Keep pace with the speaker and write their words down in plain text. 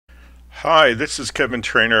Hi, this is Kevin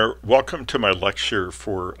Trainer. Welcome to my lecture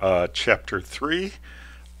for Chapter 3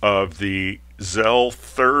 of the Zelle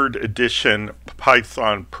 3rd edition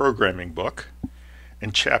Python programming book.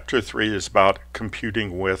 And Chapter 3 is about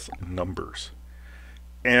computing with numbers.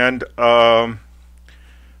 And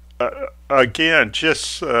again,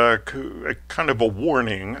 just kind of a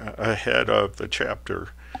warning ahead of the chapter.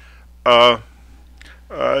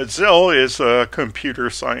 Zelle is a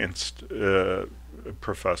computer science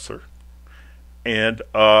professor. And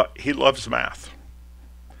he loves math.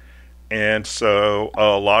 And so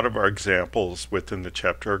a lot of our examples within the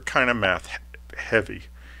chapter are kind of math heavy.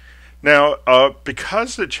 Now,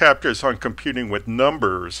 because the chapter is on computing with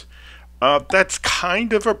numbers, that's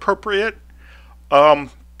kind of appropriate.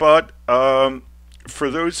 But for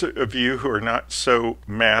those of you who are not so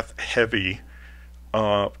math heavy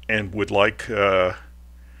and would like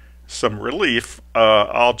some relief,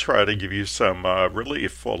 I'll try to give you some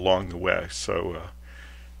relief along the way, so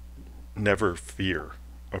never fear,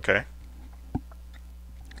 okay?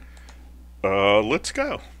 Let's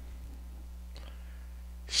go.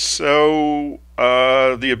 So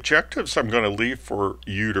the objectives I'm going to leave for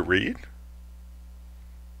you to read.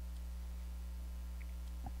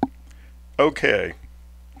 Okay,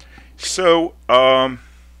 so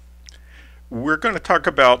we're going to talk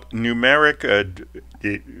about numeric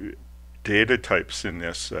data types in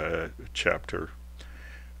this chapter.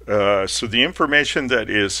 So the information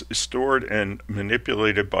that is stored and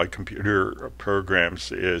manipulated by computer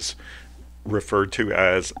programs is referred to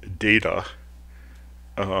as data.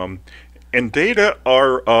 And data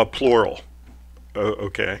are plural.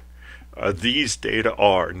 Okay. These data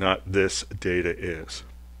are, not this data is.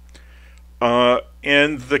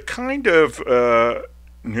 And the kind of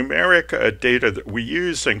numeric data that we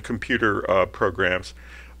use in computer programs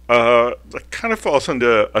kind of falls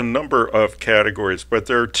into a number of categories, but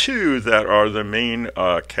there are two that are the main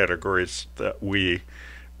categories that we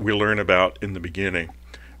learn about in the beginning.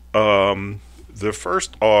 The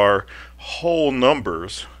first are whole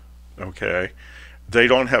numbers. Okay, they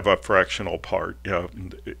don't have a fractional part.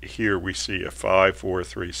 Here we see a 5, 4,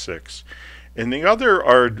 3, 6. And the other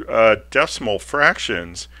are decimal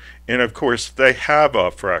fractions, and of course they have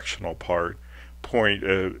a fractional part,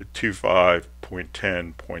 0.25,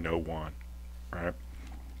 0.10, 0.01, right?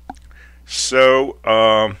 So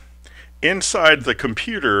inside the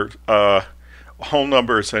computer, whole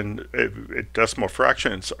numbers and decimal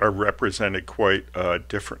fractions are represented quite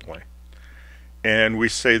differently. And we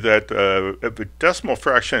say that decimal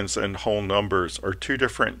fractions and whole numbers are two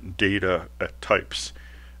different data types.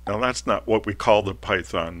 Now that's not what we call the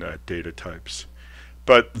Python data types,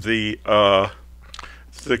 but the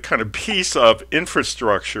kind of piece of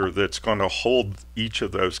infrastructure that's going to hold each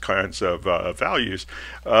of those kinds of values,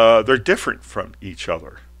 they're different from each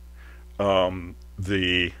other.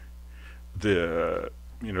 The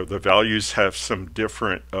values have some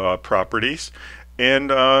different properties,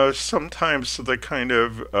 and sometimes the kind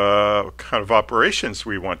of operations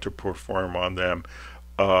we want to perform on them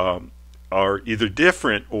are either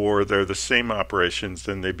different or they're the same operations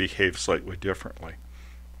and they behave slightly differently.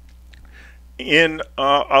 In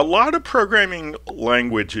a lot of programming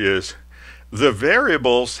languages, the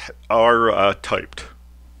variables are typed.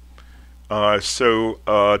 So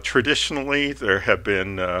traditionally there have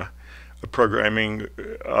been programming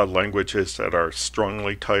languages that are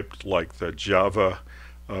strongly typed, like the Java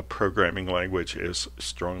programming language is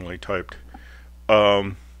strongly typed.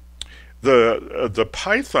 The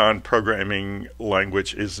Python programming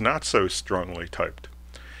language is not so strongly typed.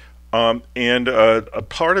 And a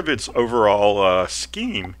part of its overall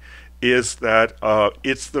scheme is that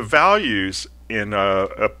it's the values in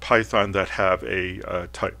a Python that have a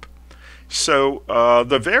type. So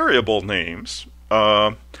the variable names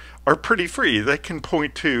are pretty free. They can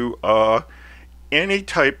point to any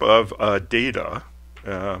type of data.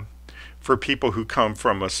 For people who come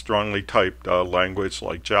from a strongly typed language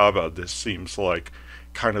like Java, this seems like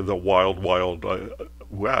kind of the wild, wild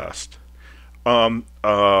west.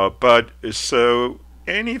 But so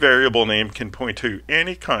any variable name can point to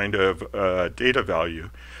any kind of data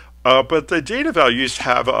value, but the data values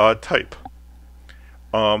have a type,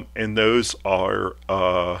 and those are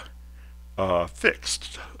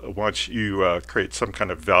fixed. Once you create some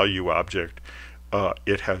kind of value object,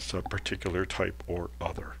 it has a particular type or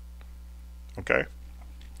other. Okay?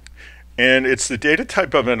 And it's the data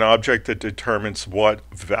type of an object that determines what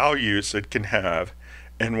values it can have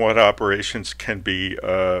and what operations can be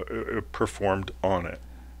performed on it.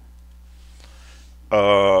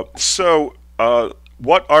 So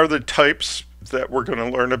what are the types that we're going to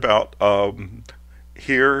learn about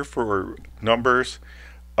here for numbers?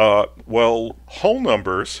 Well, whole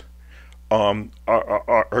numbers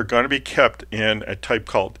are going to be kept in a type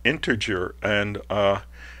called integer, and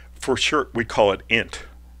for short we call it int.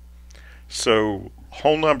 So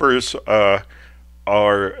whole numbers are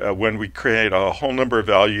when we create a whole number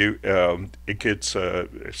value, it gets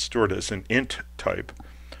stored as an int type,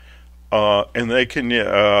 and they can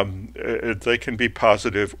be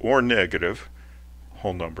positive or negative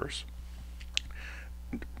whole numbers.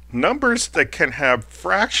 Numbers that can have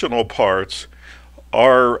fractional parts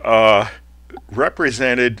are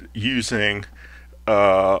represented using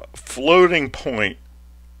floating point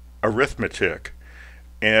arithmetic,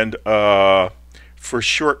 and for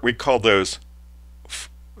short we call those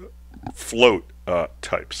float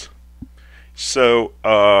types. So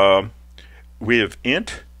we have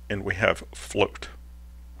int and we have float.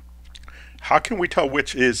 How can we tell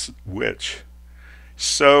which is which?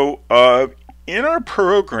 So in our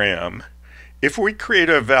program, if we create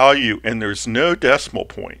a value and there's no decimal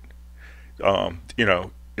point,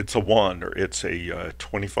 it's a 1 or it's a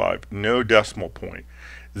 25, no decimal point,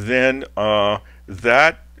 then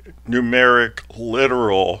that numeric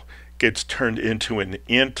literal gets turned into an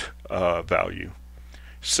int value.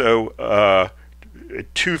 So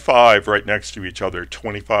 2, 5 right next to each other,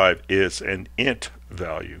 25 is an int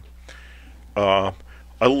value. A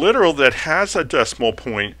literal that has a decimal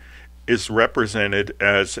point is represented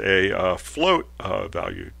as a float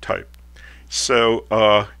value type.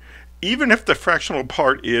 So even if the fractional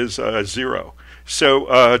part is 0, so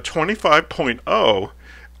 25.0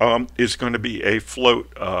 is going to be a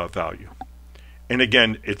float value. And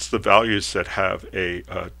again, it's the values that have a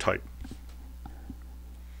type.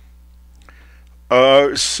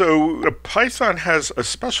 So Python has a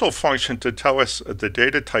special function to tell us the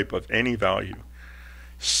data type of any value.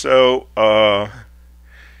 So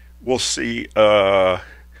we'll see the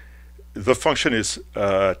function is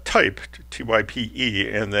type, type,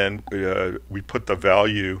 and then we put the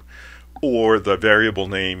value or the variable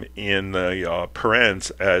name in the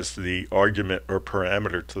parens as the argument or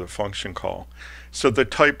parameter to the function call. So the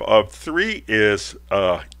type of 3 is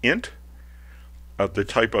int. The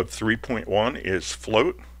type of 3.1 is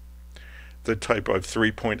float. The type of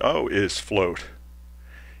 3.0 is float.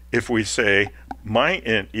 If we say my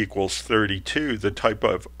int equals 32, the type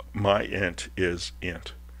of my int is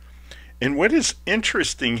int. And what is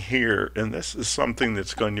interesting here, and this is something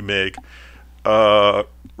that's going to make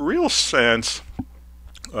real sense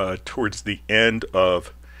towards the end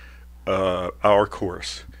of our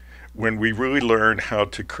course, when we really learn how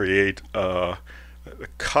to create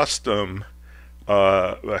custom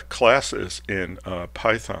classes in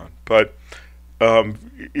Python. But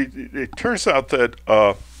it turns out that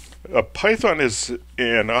Python is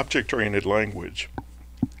an object-oriented language,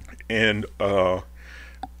 and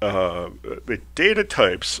data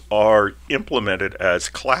types are implemented as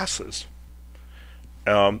classes.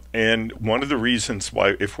 And one of the reasons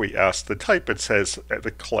why, if we ask the type, it says the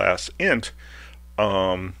class int,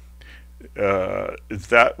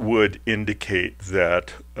 that would indicate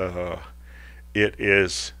that it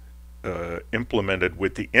is implemented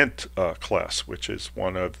with the int class, which is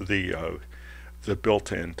one of the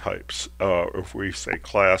built-in types. If we say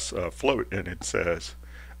class float and it says,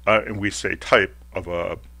 and we say type of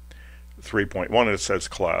a 3.1 and it says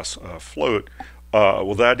class float,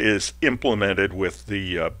 well, that is implemented with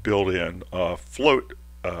the built-in float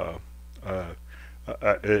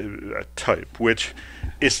type, which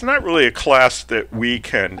it's not really a class that we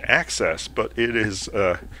can access, but it is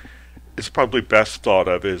it's probably best thought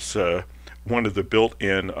of as one of the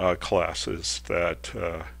built-in classes that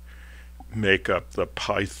make up the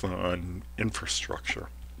Python infrastructure.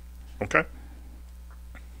 Okay?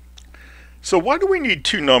 So why do we need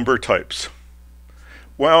two number types?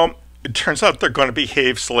 Well, it turns out they're going to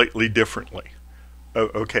behave slightly differently.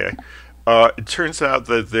 Okay. It turns out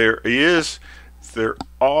that there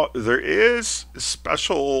are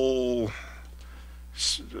special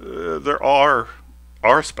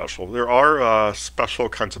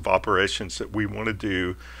kinds of operations that we want to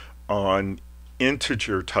do on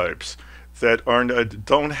integer types that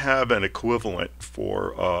don't have an equivalent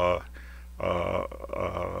for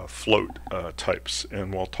float types,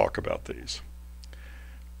 and we'll talk about these.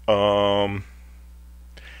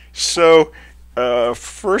 So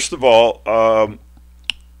first of all,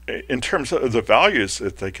 in terms of the values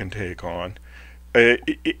that they can take on,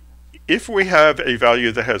 if we have a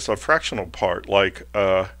value that has a fractional part, like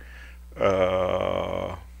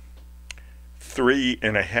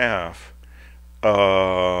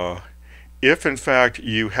 3.5, if in fact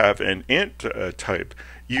you have an int type,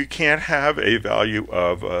 you can't have a value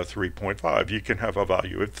of 3.5. You can have a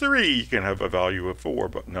value of 3, you can have a value of 4,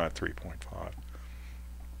 but not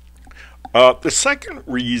 3.5. The second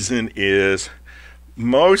reason is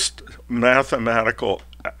most mathematical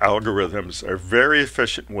algorithms are very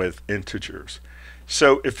efficient with integers.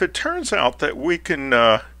 So if it turns out that we can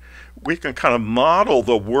kind of model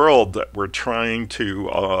the world that we're trying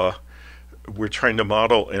to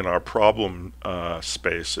model in our problem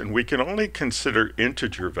space, and we can only consider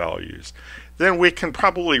integer values, then we can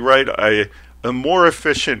probably write a more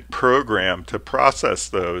efficient program to process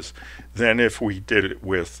those than if we did it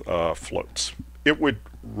with floats. It would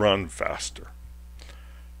run faster.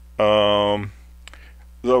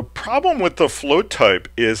 The problem with the float type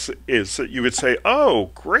is that you would say,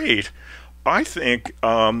 oh, great, I think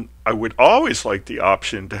I would always like the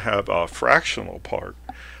option to have a fractional part.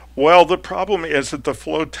 Well, the problem is that the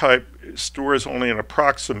float type stores only an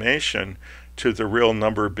approximation to the real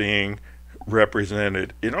number being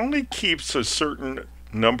represented. It only keeps a certain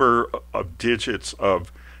number of digits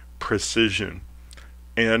of precision.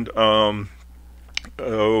 And I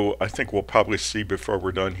think we'll probably see before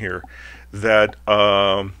we're done here that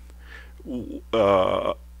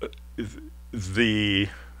the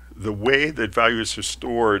way that values are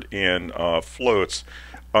stored in floats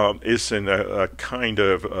is in a kind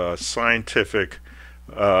of scientific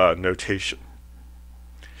notation.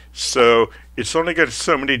 So it's only got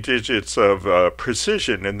so many digits of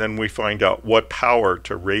precision, and then we find out what power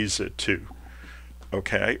to raise it to.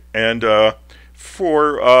 Okay, and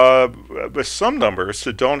for some numbers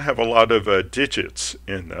that don't have a lot of digits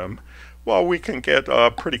in them, well, we can get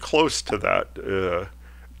pretty close to that, to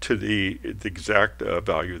the exact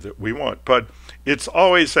value that we want. But it's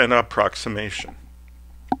always an approximation,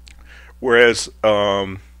 whereas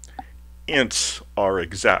ints are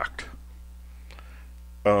exact.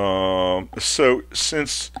 So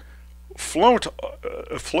since floats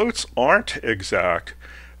aren't exact,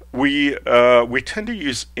 we tend to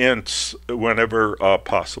use ints whenever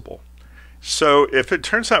possible. So if it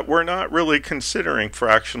turns out we're not really considering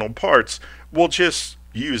fractional parts, we'll just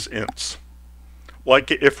use ints. Like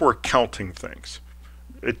if we're counting things,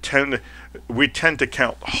 we tend to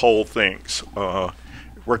count whole things.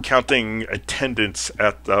 We're counting attendance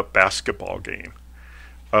at the basketball game.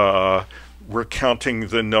 We're counting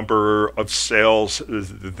the number of sales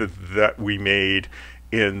that we made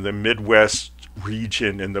in the Midwest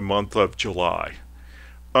region in the month of July.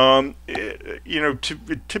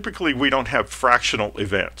 Typically we don't have fractional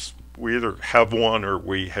events. We either have 1 or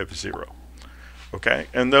we have 0. Okay,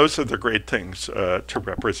 and those are the great things to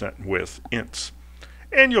represent with ints.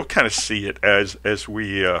 And you'll kind of see it as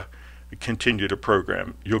we continue to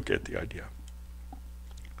program. You'll get the idea.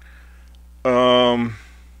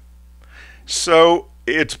 So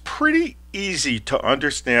it's pretty easy to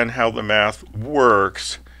understand how the math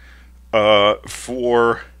works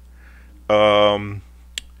for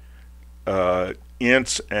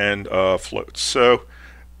ints and floats. So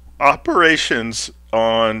operations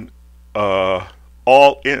on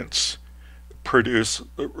all ints produce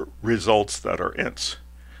results that are ints.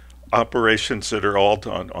 Operations that are all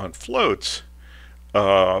done on floats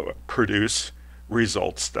produce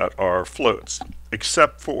results that are floats,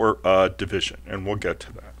 except for division, and we'll get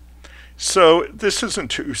to that. So this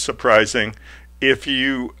isn't too surprising. If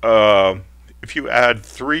you add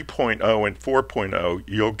 3.0 and 4.0,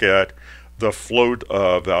 you'll get the float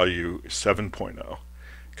value 7.0,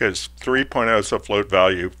 because 3.0 is a float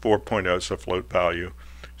value, 4.0 is a float value,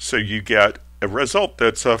 so you get a result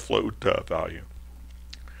that's a float value.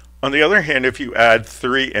 On the other hand, if you add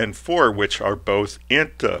 3 and 4, which are both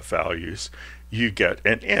int values, you get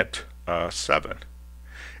an int, 7.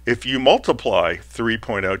 If you multiply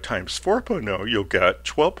 3.0 times 4.0, you'll get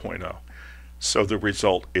 12.0. So the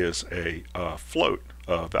result is a float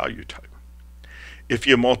value type. If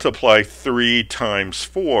you multiply 3 times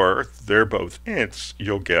 4, they're both ints,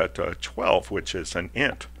 you'll get 12, which is an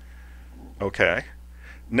int. Okay.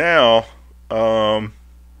 Now,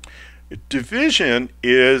 division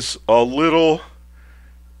is a little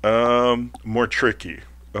more tricky.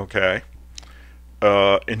 Okay.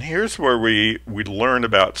 And here's where we learn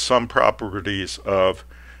about some properties of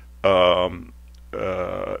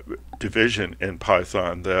division in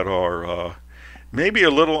Python that are maybe a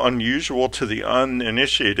little unusual to the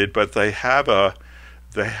uninitiated, but they have a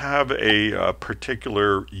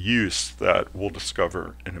particular use that we'll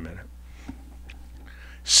discover in a minute.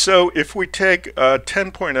 So if we take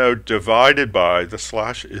 10.0 divided by, the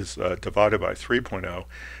slash is divided by 3.0,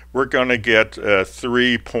 we're going to get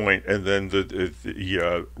 3 point and then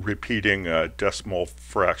the repeating decimal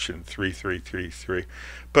fraction 3333.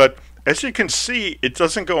 But as you can see, it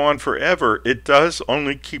doesn't go on forever. It does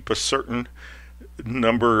only keep a certain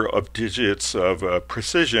number of digits of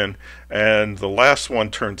precision, and the last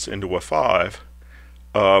one turns into a 5,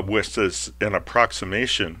 which is an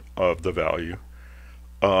approximation of the value.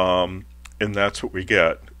 And that's what we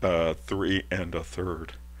get, 3 and a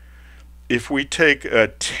third. If we take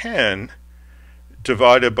 10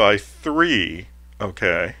 divided by 3,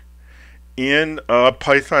 okay, in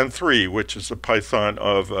Python 3, which is the Python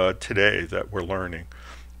of today that we're learning,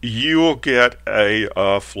 you will get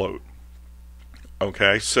a float.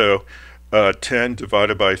 Okay, so 10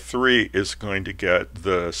 divided by 3 is going to get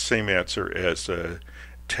the same answer as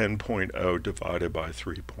 10.0 divided by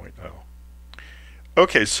 3.0.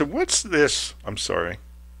 Okay, so what's this? I'm sorry.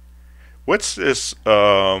 What's this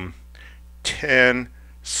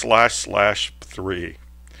 10//3?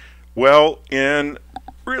 Well, in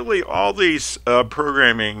really all these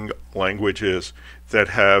programming languages that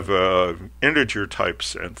have integer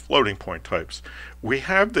types and floating point types, we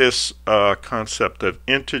have this concept of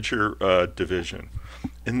integer division.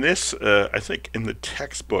 In this, I think in the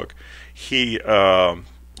textbook, he kind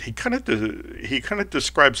of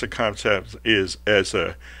describes the concept as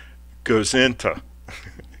a goes into.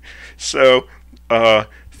 So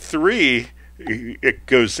 3, it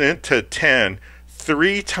goes into 10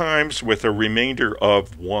 3 times with a remainder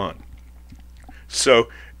of 1. So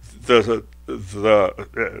the /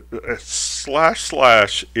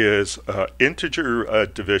 is integer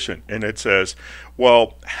division, and it says,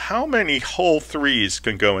 well, how many whole 3's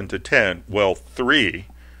can go into 10? Well, 3.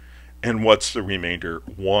 And what's the remainder?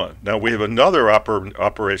 1. Now we have another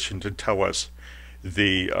operation to tell us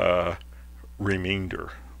the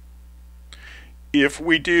remainder. If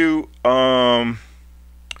we do 10.0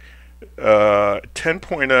 /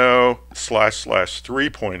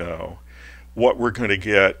 3.0, what we're going to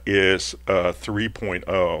get is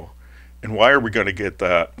 3.0. And why are we going to get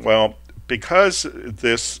that? Well, because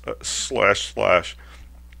this /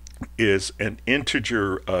 is an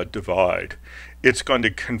integer divide, it's going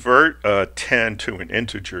to convert 10 to an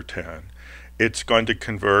integer 10. It's going to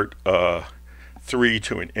convert 3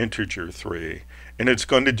 to an integer 3. And it's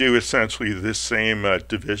going to do essentially the same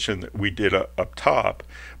division that we did up top.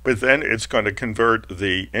 But then it's going to convert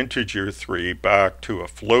the integer 3 back to a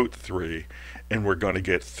float 3. And we're going to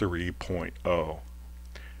get 3.0.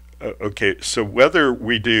 Okay, so whether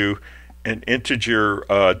we do an integer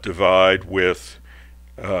divide with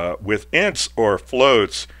ints or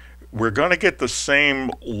floats, we're going to get the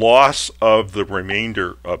same loss of the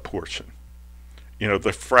remainder portion. You know,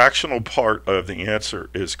 the fractional part of the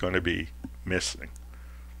answer is going to be missing.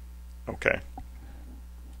 Okay.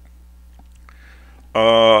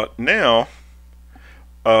 Now,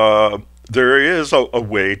 there is a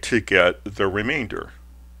way to get the remainder.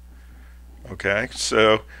 Okay,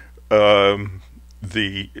 so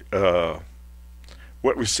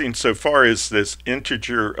what we've seen so far is this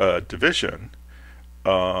integer division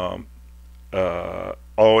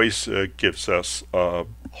always gives us a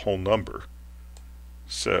whole number.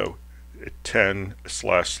 So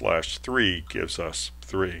 10//3 gives us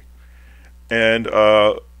 3. And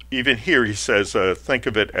even here he says, think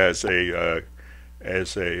of it as a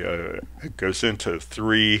goes into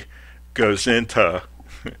 3 goes into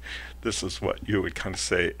this is what you would kind of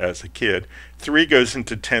say as a kid. 3 goes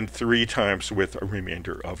into 10 3 times with a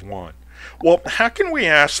remainder of 1. Well, how can we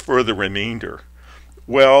ask for the remainder?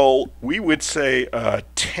 Well, we would say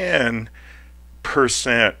 10%.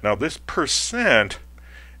 Now this percent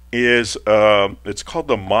is it's called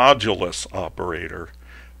the modulus operator.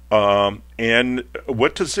 And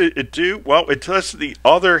what does it do? Well, it does the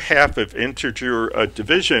other half of integer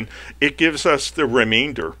division. It gives us the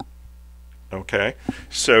remainder. Okay,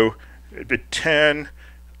 so the 10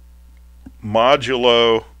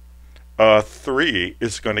 modulo 3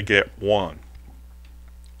 is going to get 1.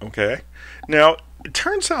 Okay, now it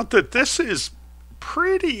turns out that this is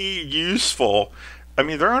pretty useful. I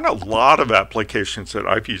mean, there aren't a lot of applications that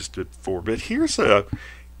I've used it for, but here's a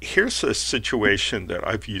situation that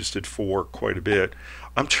I've used it for quite a bit.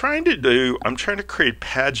 I'm trying to create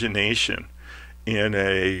pagination in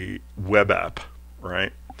a web app,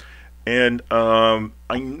 right? And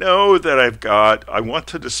I know that I want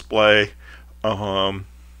to display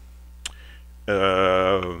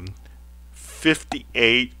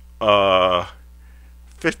 58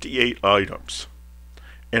 items,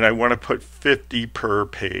 and I want to put 50 per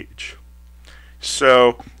page.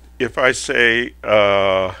 So if I say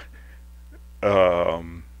not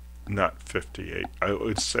 58, I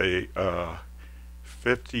would say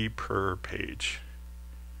 50 per page.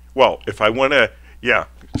 Well, if I want to, yeah,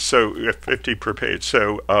 so 50 per page.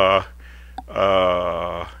 So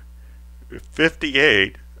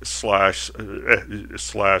 58 slash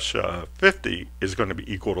 50 is going to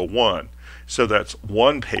be equal to 1. So that's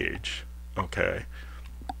 1 page, okay?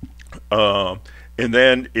 And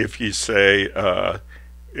then if you say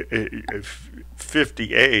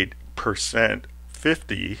 58%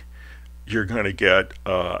 50, you're going to get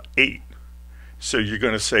 8. So you're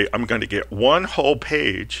going to say, I'm going to get 1 whole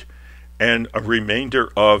page and a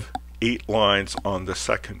remainder of 8 lines on the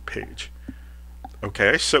second page.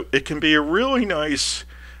 Okay, so it can be a really nice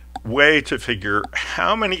way to figure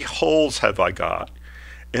how many holes have I got,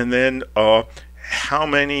 and then how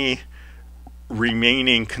many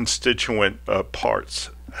remaining constituent parts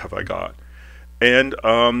have I got. And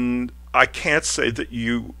I can't say that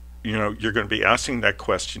you're going to be asking that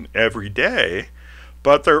question every day,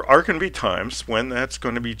 but there are going to be times when that's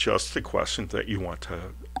going to be just the question that you want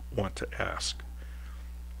to ask.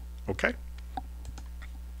 Okay.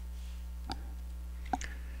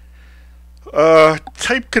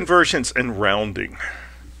 Type conversions and rounding.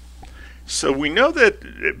 So we know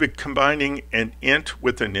that combining an int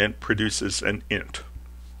with an int produces an int,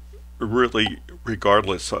 really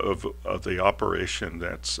regardless of the operation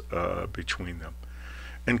that's between them.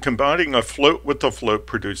 And combining a float with a float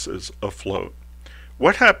produces a float.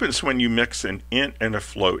 What happens when you mix an int and a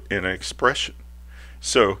float in an expression?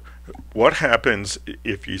 So what happens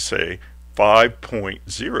if you say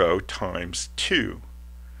 5.0 times 2?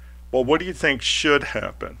 Well, what do you think should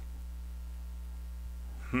happen?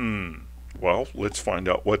 Well, let's find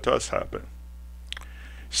out what does happen.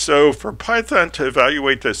 So for Python to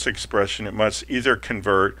evaluate this expression, it must either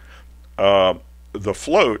convert the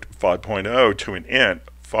float 5.0 to an int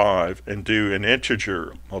 5 and do an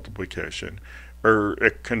integer multiplication, or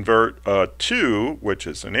it convert 2, which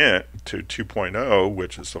is an int, to 2.0,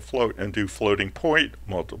 which is a float, and do floating point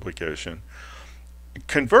multiplication.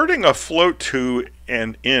 Converting a float to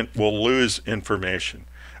an int will lose information,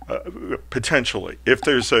 potentially. If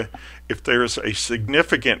there's a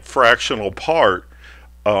significant fractional part,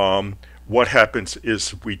 what happens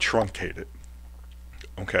is we truncate it.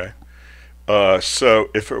 Okay, so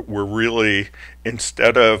if it were really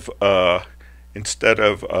instead of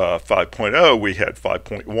 5.0 we had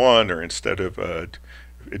 5.1, or instead of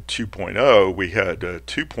 2.0 we had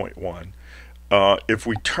 2.1. If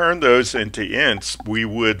we turn those into ints, we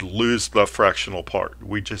would lose the fractional part.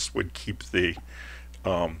 We just would keep the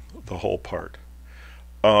whole part.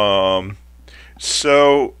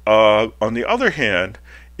 So on the other hand,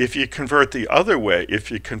 if you convert the other way, if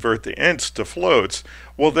you convert the ints to floats,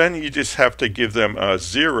 well then you just have to give them a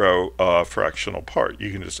 0 fractional part.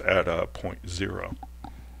 You can just add a 0.0.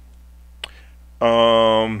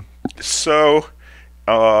 So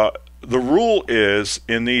the rule is,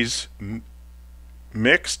 in these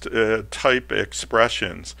mixed type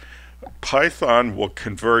expressions, Python will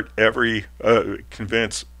convert convert the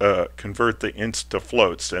ints to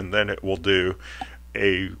floats, and then it will do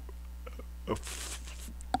a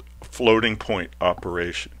floating point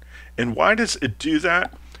operation. And why does it do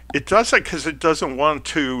that? It does that because it doesn't want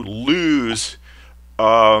to lose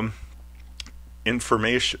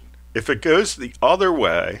information. If it goes the other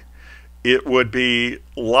way, it would be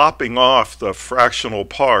lopping off the fractional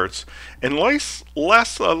parts and less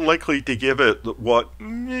likely to give it what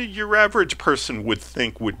your average person would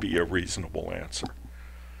think would be a reasonable answer.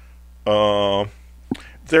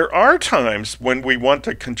 There are times when we want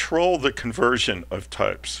to control the conversion of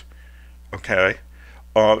types. Okay,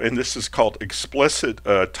 and this is called explicit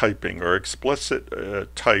typing, or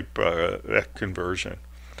explicit type conversion.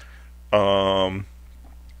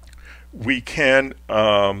 We can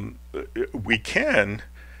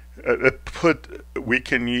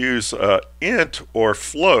use int or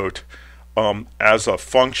float as a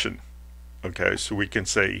function. Okay, so we can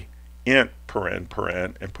say int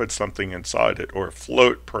paren and put something inside it, or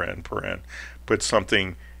float paren put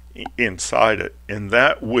something inside it, and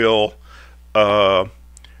that will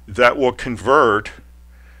convert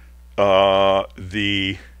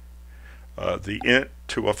the int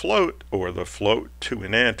to a float, or the float to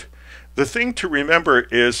an int. The thing to remember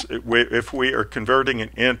is, if we are converting an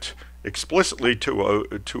int explicitly to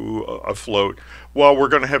a float, well, we're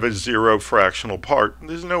going to have a 0 fractional part.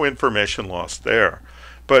 There's no information loss there.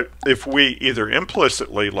 But if we either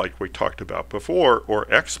implicitly, like we talked about before, or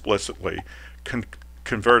explicitly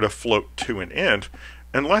convert a float to an int,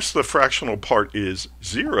 unless the fractional part is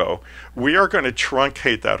 0, we are going to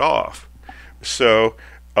truncate that off. So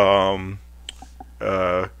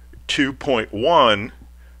 2.1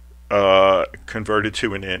 converted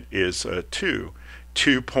to an int is 2.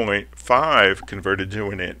 2.5 converted to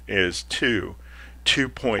an int is 2.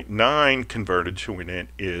 2.9 converted to an int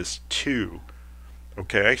is 2.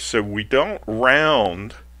 Okay, so we don't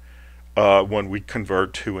round when we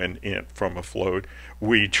convert to an int from a float.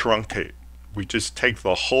 We truncate. We just take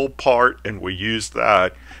the whole part and we use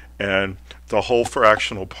that, and the whole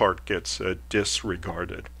fractional part gets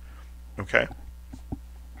disregarded. Okay?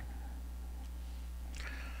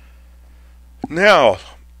 Now,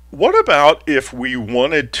 what about if we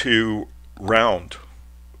wanted to round?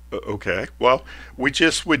 Okay, well, we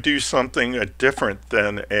just would do something different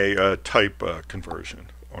than a type conversion.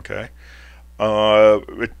 Okay?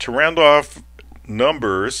 To round off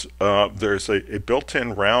numbers, there's a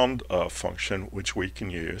built-in round function which we can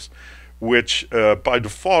use, which by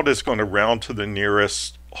default is going to round to the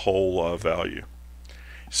nearest whole value.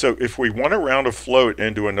 So if we want to round a float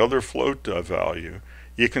into another float value,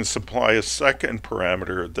 you can supply a second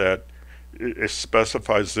parameter that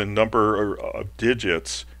specifies the number of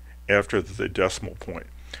digits after the decimal point.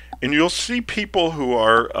 And you'll see people who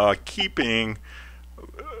are keeping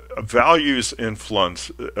values in floats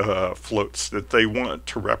that they want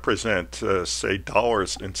to represent, say,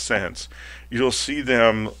 dollars and cents. You'll see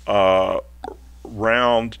them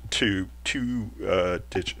round to 2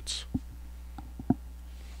 digits.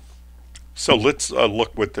 So let's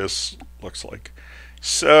look what this looks like.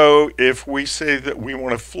 So if we say that we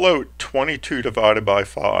want to float 22 divided by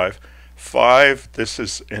 5, 5, this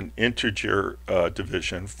is an integer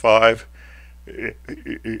division. 5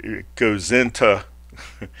 it goes into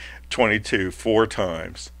 22 4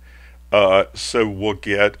 times. So we'll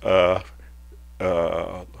get the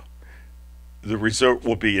result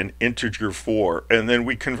will be an integer 4, and then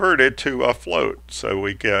we convert it to a float, so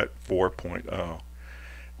we get 4.0.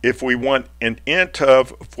 If we want an int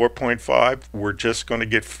of 4.5, we're just going to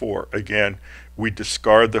get 4. Again, we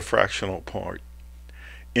discard the fractional part.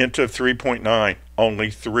 Int of 3.9, only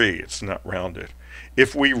 3. It's not rounded.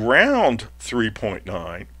 If we round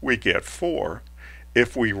 3.9, we get 4.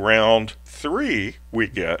 If we round 3, we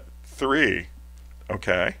get 3.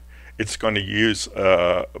 Okay? It's going to use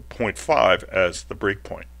 0.5 as the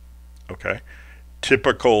breakpoint. Okay?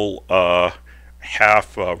 Typical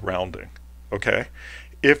half rounding. Okay?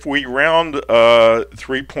 If we round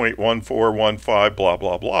 3.1415 blah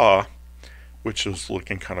blah blah, which is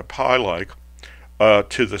looking kind of pi-like,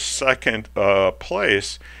 to the second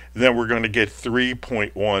place, then we're going to get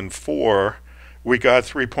 3.14. We got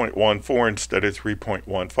 3.14 instead of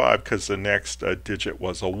 3.15 because the next digit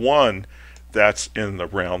was a 1. That's in the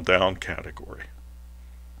round down category,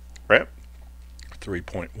 right?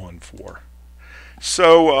 3.14.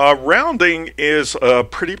 So rounding is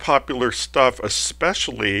pretty popular stuff,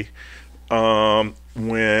 especially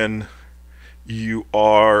when you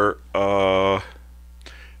are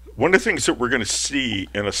one of the things that we're going to see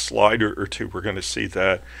in a slide or two, we're going to see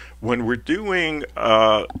that when we're doing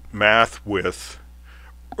math with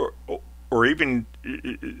or even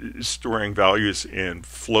storing values in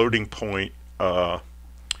floating point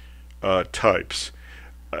types.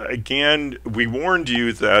 Again, we warned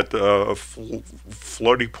you that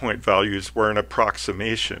floating point values were an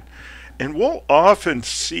approximation. And we'll often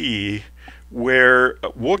see where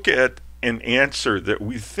we'll get an answer that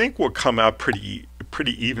we think will come out pretty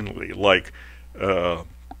evenly, like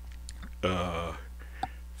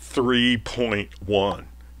 3.1.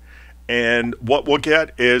 And what we'll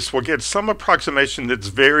get is we'll get some approximation that's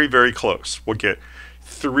very, very close. We'll get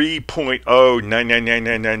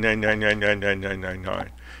 3.0999999999999.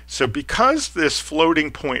 So because this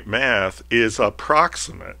floating point math is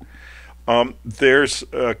approximate, there's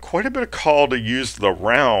quite a bit of call to use the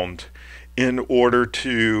round in order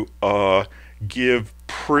to give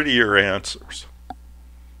prettier answers.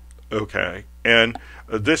 Okay, and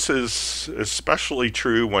this is especially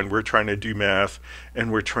true when we're trying to do math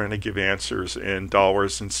and we're trying to give answers in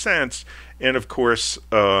dollars and cents. And of course,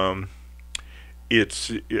 it's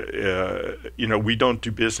you know, we don't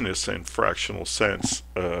do business in fractional cents,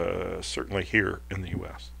 certainly here in the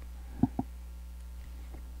U.S.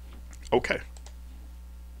 Okay.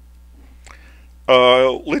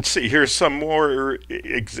 Let's see. Here's some more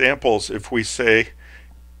examples. If we say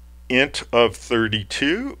int of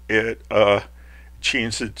 32, it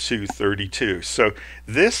changes it to 32. So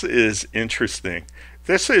this is interesting.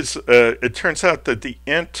 This is it turns out that the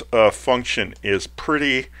int function is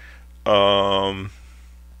pretty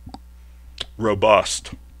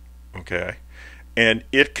robust, okay, and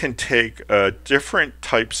it can take different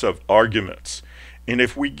types of arguments. And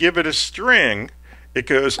if we give it a string, it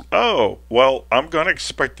goes, oh, well, I'm going to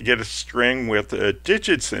expect to get a string with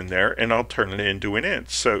digits in there, and I'll turn it into an int.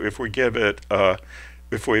 So if we give it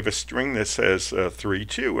if we have a string that says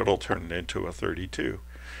 32, it'll turn it into a 32.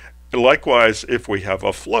 Likewise, if we have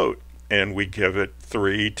a float and we give it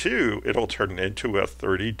 32, it'll turn it into a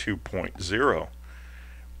 32.0.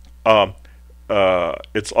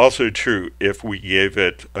 It's also true if we gave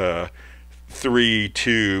it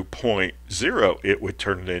 32.0, it would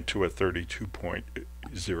turn it into a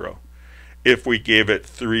 32.0. If we gave it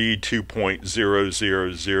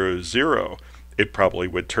 32.0000, it probably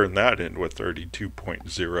would turn that into a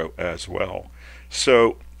 32.0 as well.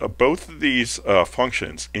 So both of these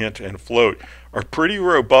functions, int and float, are pretty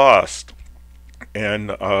robust, and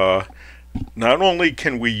not only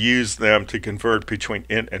can we use them to convert between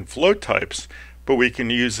int and float types, but we can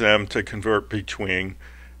use them to convert between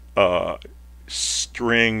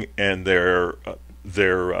string and their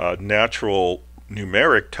natural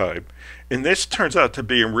numeric type. And this turns out to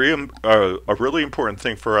be a really important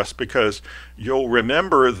thing for us, because you'll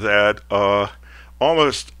remember that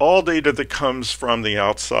almost all data that comes from the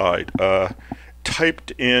outside,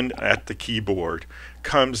 typed in at the keyboard,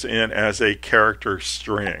 comes in as a character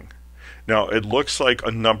string. Now, it looks like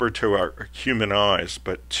a number to our human eyes,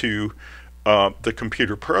 but to the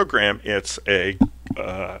computer program, it's a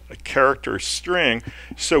character string.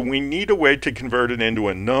 So we need a way to convert it into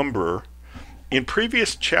a number. In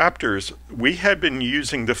previous chapters, we had been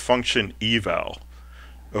using the function eval.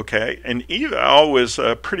 Okay, and eval was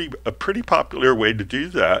a pretty popular way to do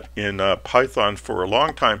that in Python for a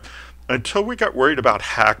long time, until we got worried about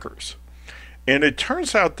hackers. And it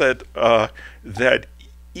turns out that that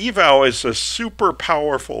eval is a super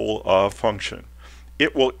powerful function.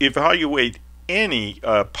 It will evaluate any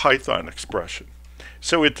Python expression.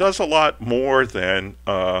 So it does a lot more than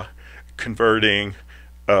converting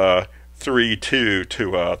 32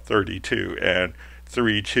 to a 32 and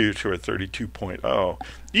 32 to a 32.0.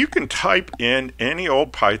 You can type in any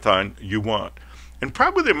old Python you want. And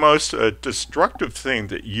probably the most destructive thing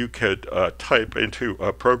that you could type into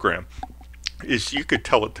a program is you could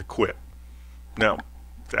tell it to quit. Now,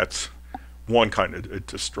 that's one kind of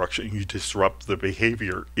destruction. You disrupt the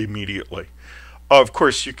behavior immediately. Of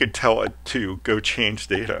course, you could tell it to go change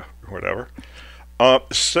data or whatever.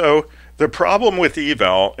 So the problem with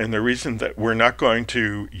eval, and the reason that we're not going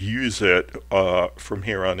to use it from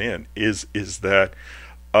here on in, is that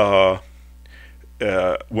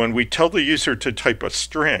when we tell the user to type a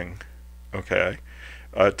string, okay,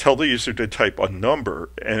 tell the user to type a number,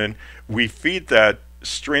 and we feed that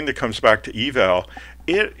string that comes back to eval,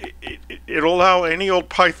 it'll allow any old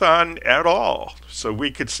Python at all. So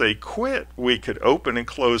we could say quit, we could open and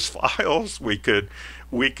close files, we could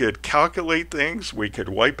calculate things, we could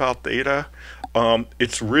wipe out data.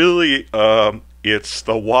 It's really it's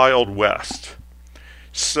the Wild West.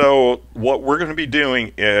 So what we're going to be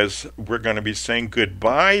doing is we're going to be saying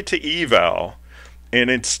goodbye to eval, and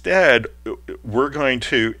instead we're going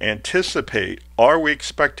to anticipate, are we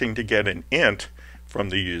expecting to get an int from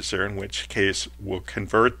the user, in which case we'll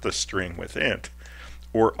convert the string with int,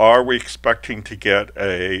 or are we expecting to get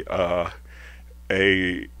a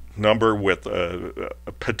number with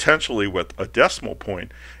potentially with a decimal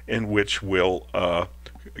point, in which we'll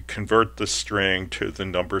convert the string to the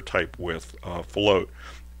number type with float.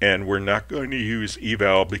 And we're not going to use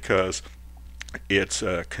eval because it's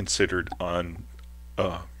considered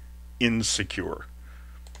insecure.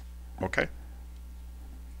 Okay?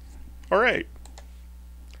 All right.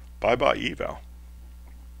 Bye-bye eval.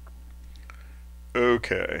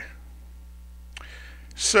 Okay.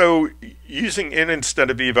 So using int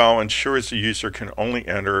instead of eval ensures the user can only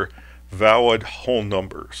enter valid whole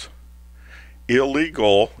numbers.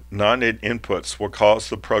 Illegal non-int inputs will cause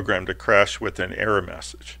the program to crash with an error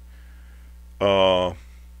message. So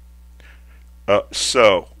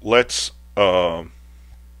let's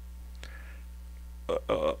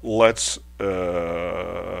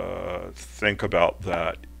think about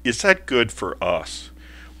that. Is that good for us?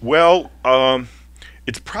 Well,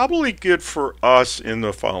 it's probably good for us in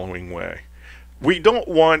the following way. We don't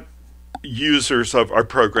want users of our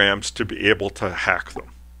programs to be able to hack them.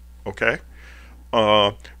 Okay?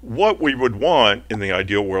 What we would want in the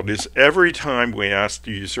ideal world is every time we ask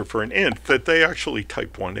the user for an int, that they actually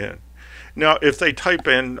type one in. Now, if they type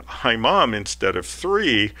in "Hi Mom" instead of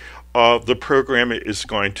 3, the program is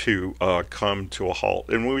going to come to a halt.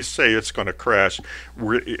 And when we say it's going to crash,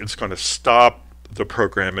 it's going to stop the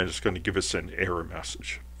program and it's going to give us an error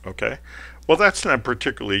message. Okay? Well, that's not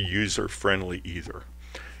particularly user-friendly either.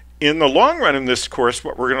 In the long run in this course,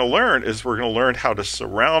 what we're going to learn is we're going to learn how to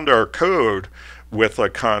surround our code with a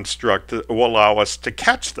construct that will allow us to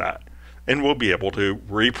catch that. And we'll be able to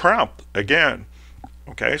reprompt again.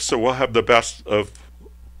 Okay, so we'll have the best of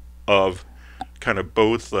kind of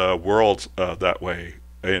both worlds that way.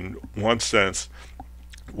 In one sense,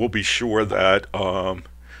 we'll be sure that our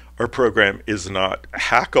program is not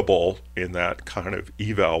hackable in that kind of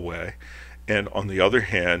eval way, and on the other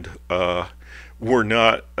hand, we're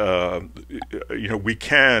not, we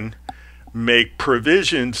can make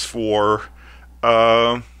provisions for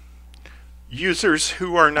users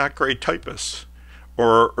who are not great typists,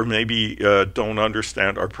 or maybe don't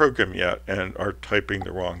understand our program yet and are typing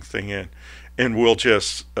the wrong thing in. And we'll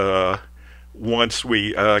just, once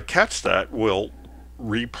we catch that, we'll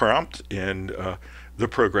reprompt, and the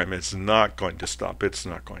program is not going to stop. It's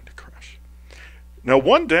not going to crash. Now,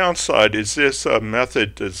 one downside is this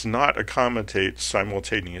method does not accommodate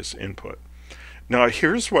simultaneous input. Now,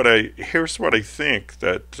 here's what I think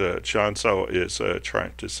that John Zelle is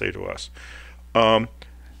trying to say to us.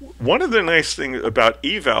 One of the nice things about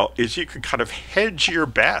eval is you can kind of hedge your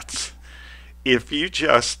bets. If you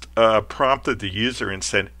just prompted the user and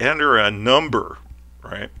said enter a number,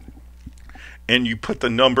 right, and you put the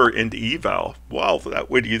number into eval, well, that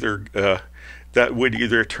would either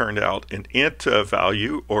turn out an int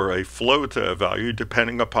value or a float value,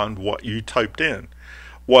 depending upon what you typed in.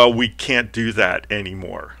 Well, we can't do that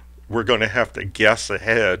anymore. We're going to have to guess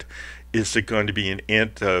ahead. Is it going to be an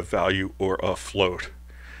int value or a float?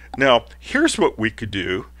 Now, here's what we could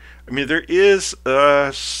do. I mean, there is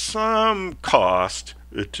some cost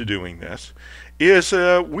to doing this.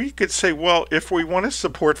 We could say, well, if we want to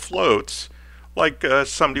support floats, like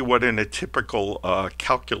somebody would in a typical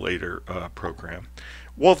calculator program,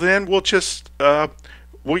 well, then we'll just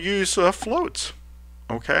we'll use floats,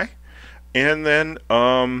 okay? And then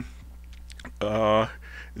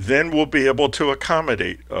we'll be able to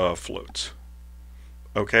accommodate floats.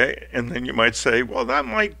 Okay, and then you might say, well, that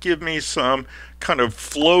might give me some kind of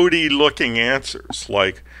floaty looking answers.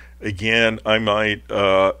 Like, again, I might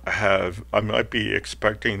be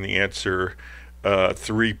expecting the answer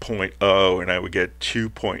 3.0, and I would get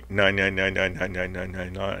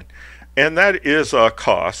 2.999999999, and that is a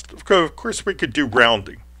cost. Of course, we could do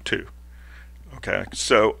rounding too. Okay,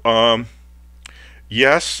 so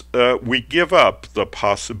yes, we give up the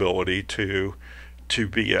possibility to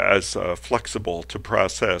be as flexible to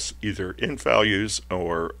process either int values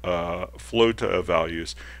or float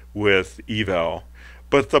values with eval.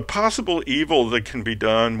 But the possible evil that can be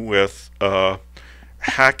done with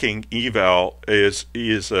hacking eval is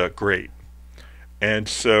great. And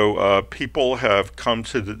so people have come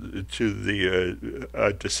to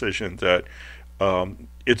the decision that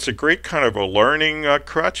it's a great kind of a learning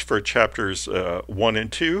crutch for chapters 1 and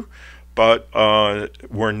 2. But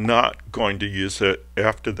we're not going to use it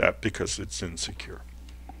after that because it's insecure.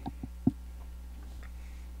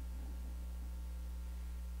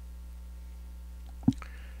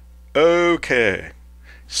 Okay,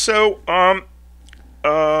 so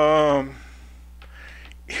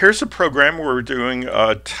here's a program where we're doing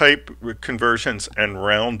type conversions and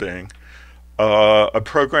rounding. A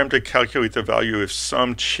program to calculate the value of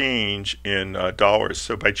some change in dollars.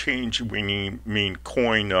 So by change, we mean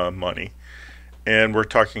coin money. And we're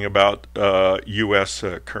talking about U.S.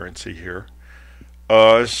 Currency here.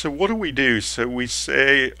 So what do we do? So we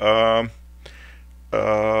say,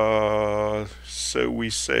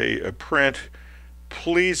 print,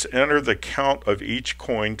 please enter the count of each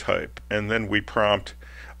coin type. And then we prompt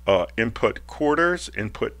input quarters,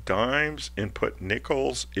 input dimes, input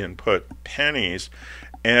nickels, input pennies,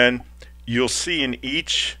 and you'll see in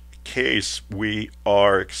each case we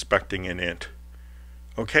are expecting an int.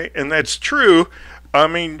 Okay, and that's true. I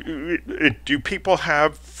mean, do people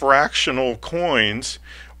have fractional coins?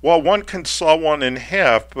 Well, one can saw one in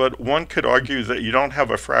half, but one could argue that you don't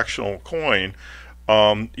have a fractional coin.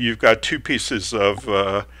 You've got two pieces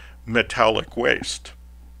of metallic waste,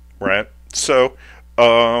 right? So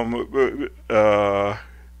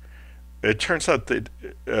it turns out that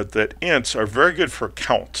ints are very good for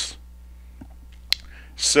counts.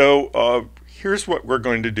 So here's what we're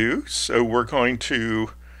going to do. So we're going to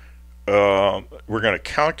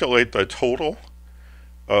calculate the total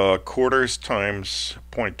quarters times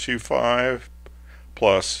 0.25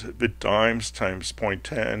 plus the dimes times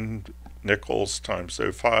 0.10, nickels times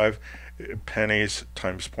 0.05, pennies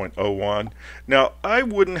times 0.01. Now, I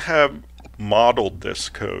wouldn't have modeled this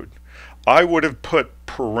code. I would have put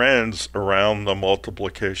parens around the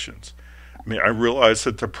multiplications. I mean, I realize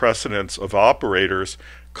that the precedence of operators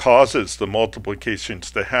causes the multiplications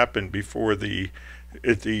to happen before the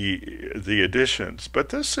additions, but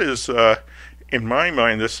this is, in my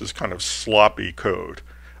mind, this is kind of sloppy code.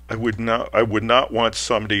 I would not want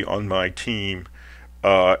somebody on my team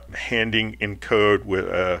handing in code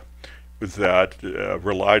with that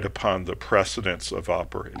relied upon the precedence of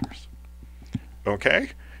operators.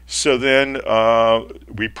 Okay, so then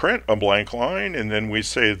we print a blank line, and then we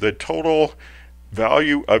say the total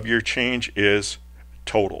value of your change is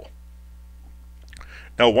total.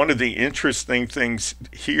 Now, one of the interesting things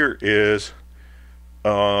here is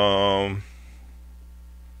I'm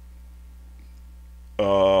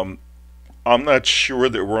not sure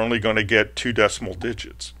that we're only going to get 2 decimal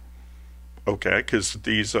digits. Okay, because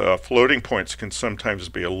these floating points can sometimes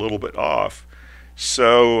be a little bit off.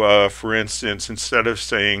 So, for instance, instead of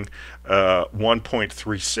saying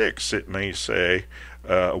 1.36, it may say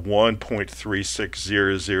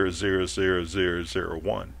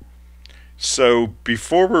 1.3600000001. So,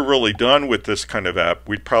 before we're really done with this kind of app,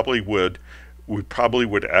 we probably would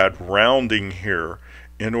add rounding here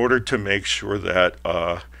in order to make sure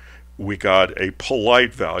that we got a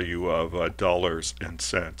polite value of dollars and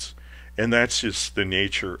cents. And that's just the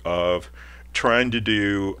nature of trying to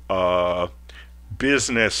do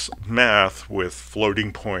business math with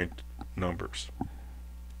floating point numbers.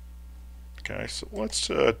 Okay, so let's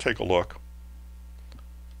take a look.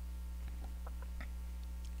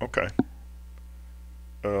 Okay,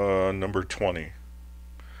 number 20.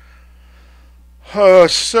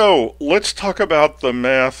 So let's talk about the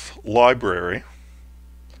math library.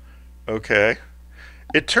 Okay,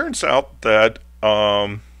 it turns out that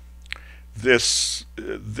this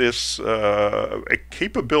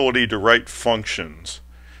capability to write functions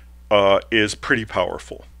is pretty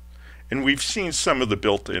powerful, and we've seen some of the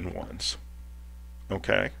built-in ones.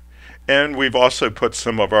 Okay, and we've also put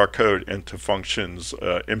some of our code into functions.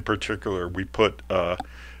 In particular, we've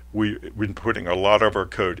been putting a lot of our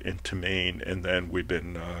code into main, and then we've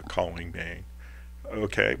been calling main.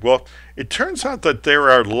 Okay, well, it turns out that there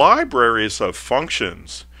are libraries of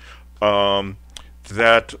functions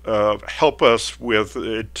that help us with,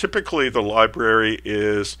 typically the library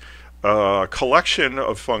is a collection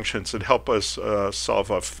of functions that help us solve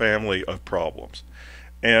a family of problems.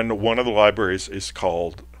 And one of the libraries is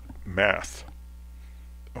called math.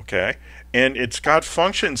 Okay, and it's got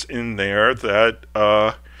functions in there that,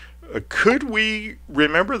 could we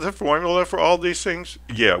remember the formula for all these things?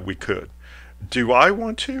 Yeah, we could. Do I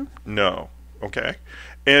want to? No. Okay.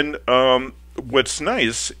 And what's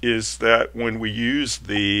nice is that when we use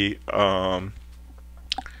the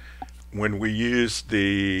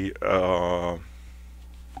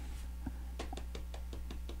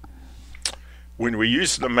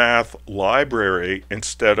math library,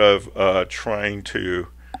 instead of trying to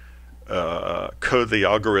code the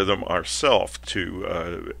algorithm ourselves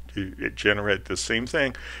to generate the same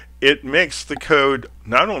thing, it makes the code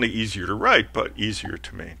not only easier to write, but easier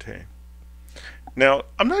to maintain. Now,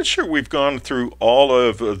 I'm not sure we've gone through all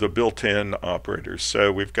of the built-in operators.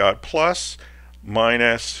 So we've got plus,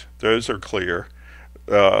 minus, those are clear.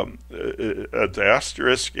 The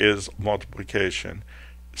asterisk is multiplication.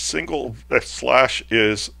 Slash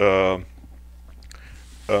is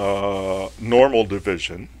normal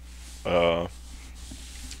division,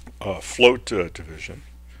 float division.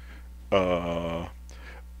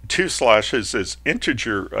 2 slashes is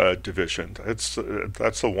integer division. That's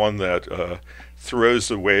the one that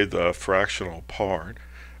throws away the fractional part.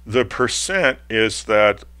 The percent is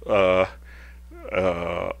that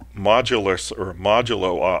modulus or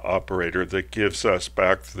modulo operator that gives us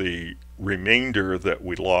back the remainder that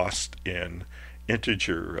we lost in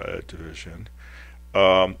integer division.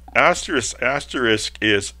 Asterisk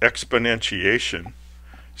is exponentiation.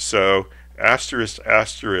 So asterisk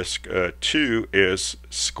 2 is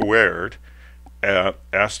squared.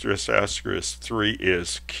 Asterisk 3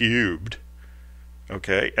 is cubed.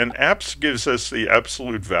 Okay, and apps gives us the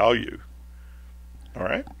absolute value. All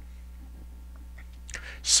right.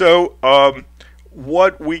 So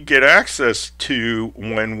what we get access to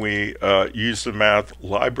when we use the math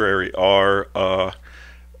library are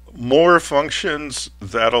more functions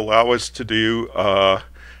that allow us to do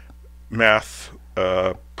math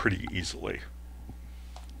pretty easily.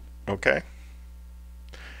 Okay.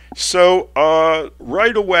 So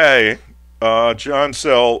right away, John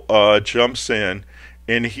Zelle jumps in,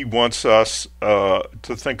 and he wants us to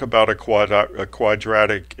think about a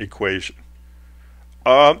quadratic equation.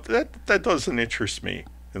 That doesn't interest me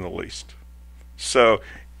in the least. So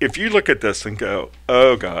if you look at this and go,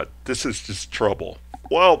 oh God, this is just trouble.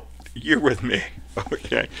 Well, you're with me.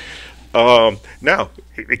 Okay. Now,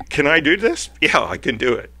 can I do this? Yeah, I can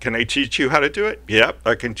do it. Can I teach you how to do it? Yep,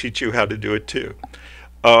 I can teach you how to do it too.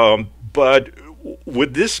 But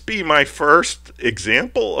would this be my first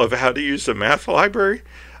example of how to use a math library?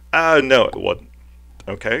 No, it wouldn't.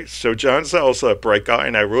 Okay, so John Zelle's a bright guy,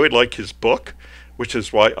 and I really like his book. which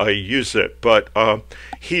is why I use it. But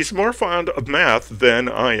he's more fond of math than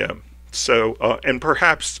I am. So, and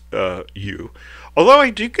perhaps you. Although I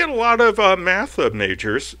do get a lot of math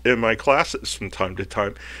majors in my classes from time to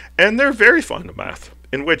time, and they're very fond of math,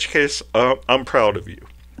 in which case I'm proud of you.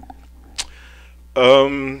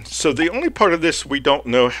 So the only part of this we don't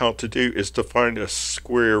know how to do is to find a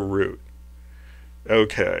square root.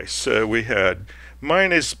 Okay, so we had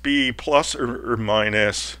minus b plus or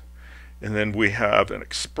minus, and then we have an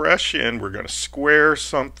expression. We're going to square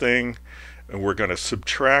something, and we're going to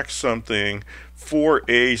subtract something.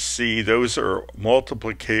 4ac, those are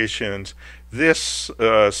multiplications. This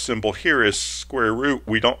symbol here is square root.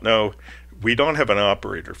 We don't know. We don't have an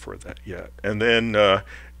operator for that yet. And then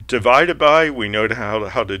divided by, we know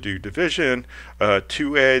how to do division.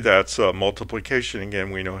 2a, that's multiplication.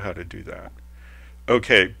 Again, we know how to do that.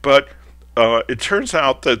 Okay, but it turns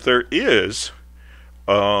out that there is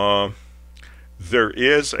a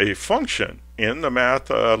function in the math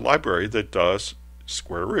library that does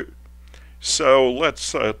square root. So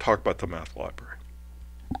let's talk about the math library.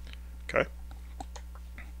 Okay.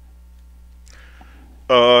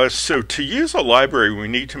 So to use a library, we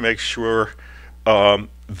need to make sure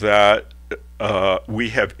that we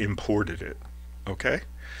have imported it. Okay.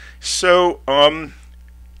 So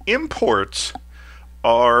imports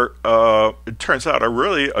are, it turns out, are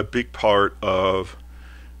really a big part of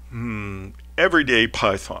everyday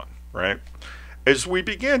Python, right? As we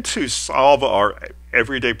begin to solve our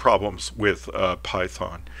everyday problems with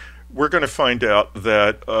Python, we're going to find out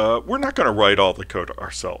that we're not going to write all the code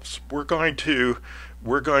ourselves. We're going to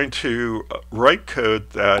write code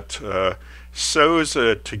that sews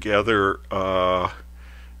together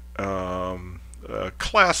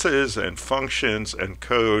classes and functions and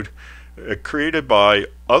code created by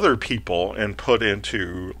other people and put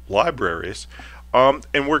into libraries,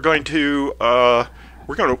 and we're going to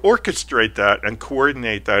orchestrate that and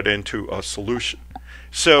coordinate that into a solution.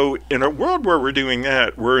 So in a world where we're doing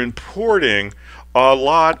that, we're importing a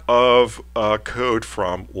lot of code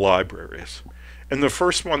from libraries. And the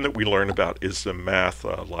first one that we learn about is the math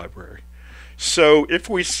library. So if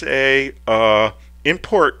we say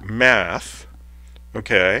import math,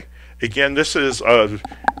 okay, again, this is a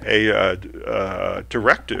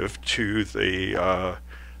directive to the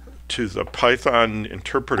Python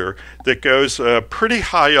interpreter that goes pretty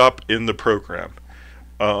high up in the program.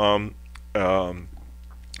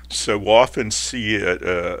 So we'll often see it,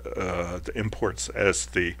 the imports as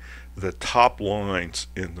the top lines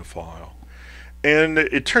in the file. And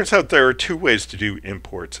it turns out there are two ways to do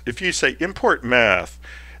imports. If you say import math,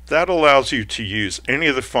 that allows you to use any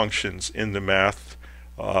of the functions in the math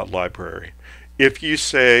library. If you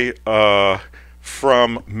say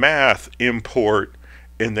from math import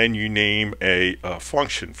and then you name a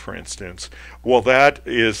function, for instance, well, that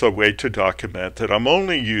is a way to document that I'm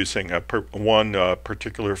only using one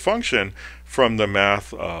particular function from the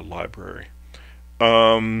math library.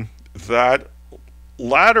 That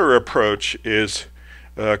latter approach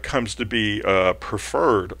comes to be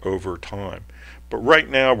preferred over time. But right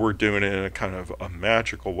now we're doing it in a kind of a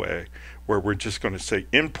magical way where we're just going to say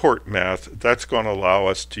import math. That's going to allow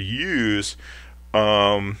us to use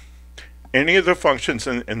any of the functions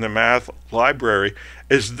in the math library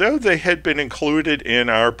as though they had been included in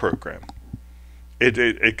our program.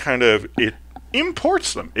 It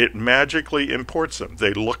imports them. It magically imports them.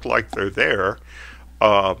 They look like they're there.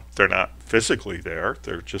 They're not physically there.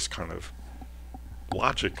 They're just kind of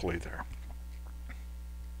logically there.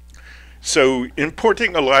 So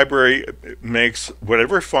importing a library makes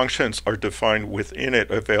whatever functions are defined within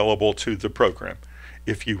it available to the program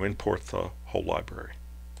if you import the whole library.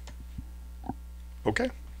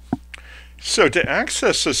 Okay. So to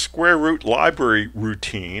access a square root library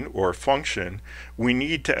routine or function, we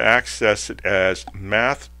need to access it as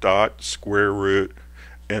math.squareroot,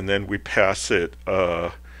 and then we pass it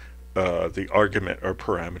the argument or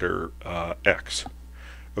parameter x.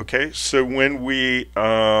 Okay. So when we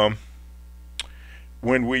want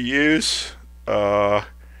to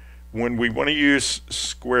use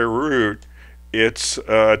square root, it's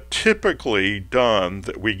typically done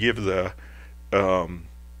that we give the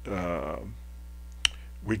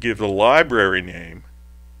library name,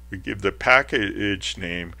 we give the package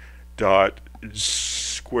name dot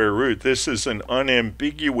square root. This is an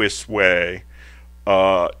unambiguous way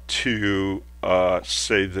to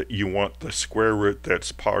say that you want the square root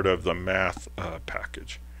that's part of the math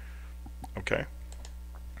package. Okay.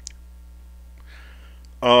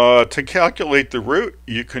 To calculate the root,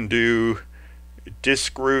 you can do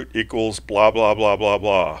disk root equals blah blah blah blah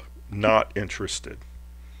blah. Not interested.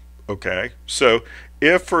 Okay, so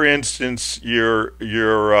if, for instance,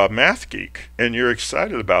 you're a math geek and you're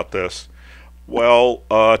excited about this, well,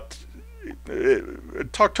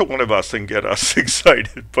 talk to one of us and get us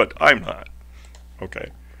excited. But I'm not.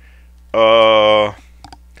 Okay. Uh,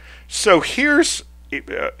 so here's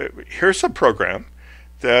a program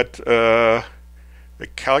that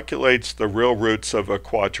that calculates the real roots of a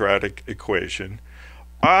quadratic equation.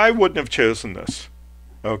 I wouldn't have chosen this,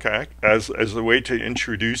 okay, as a way to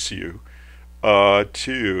introduce you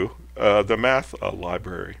to the math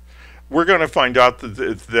library. We're going to find out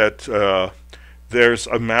that there's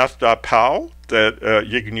a math.pal that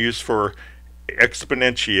you can use for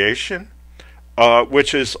exponentiation,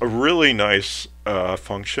 which is a really nice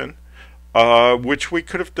function, which we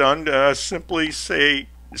could have done simply, say,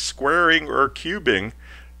 squaring or cubing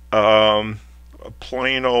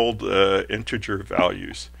plain old integer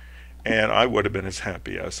values, and I would have been as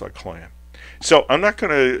happy as a clam. So I'm not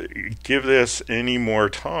going to give this any more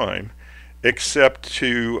time, except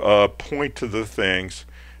to point to the things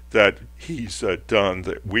that he's done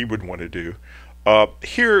that we would want to do.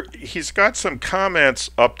 Here, he's got some comments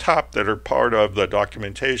up top that are part of the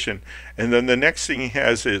documentation, and then the next thing he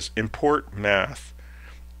has is import math.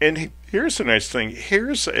 And here's a nice thing.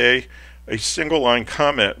 Here's a single line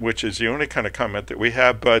comment, which is the only kind of comment that we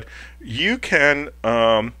have, but you can,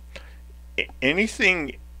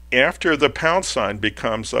 anything after the pound sign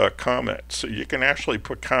becomes a comment. So you can actually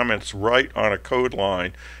put comments right on a code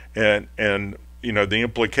line, and you know, the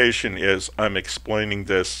implication is I'm explaining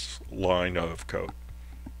this line of code.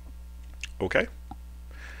 Okay?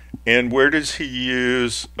 And where does he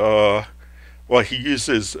use, well, he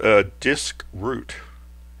uses disk root.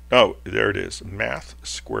 Oh, there it is, math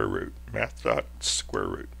square root, math dot square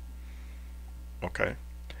root. Okay.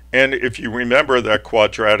 And if you remember that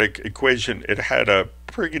quadratic equation, it had a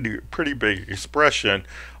pretty big expression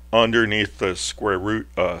underneath the square root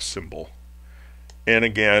symbol. And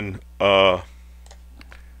again, I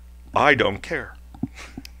don't care.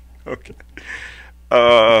 Okay.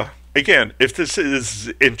 Again, if this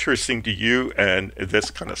is interesting to you and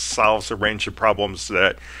this kind of solves a range of problems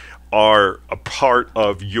that are a part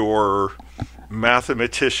of your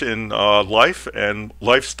mathematician life and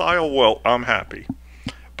lifestyle, well, I'm happy.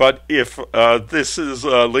 But if this is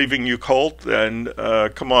leaving you cold, then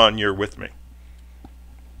come on, you're with me.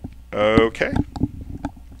 Okay.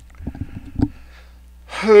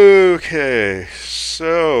 Okay,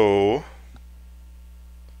 so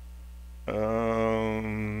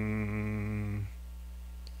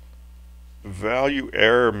value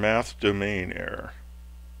error, math domain error.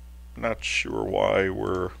 Not sure why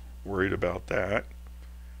we're worried about that.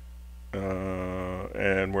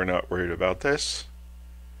 And we're not worried about this.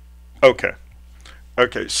 Okay.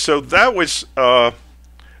 Okay, so that was,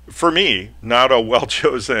 for me, not a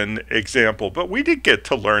well-chosen example, but we did get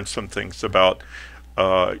to learn some things about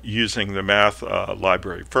using the math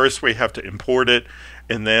library. First, we have to import it,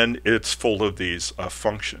 and then it's full of these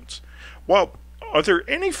functions. Well, are there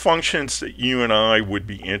any functions that you and I would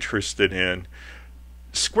be interested in?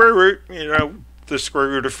 Square root, you know, the square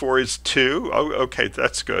root of 4 is 2. Oh, okay,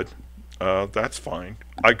 that's good. That's fine.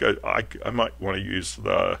 I might want to use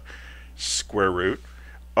the square root.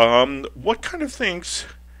 What kind of things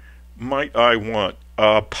might I want?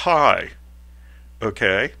 Pi.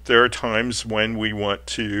 Okay, there are times when we want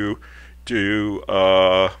to do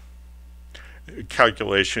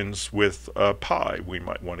calculations with pi. We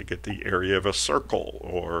might want to get the area of a circle,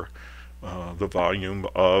 or the volume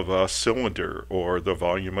of a cylinder, or the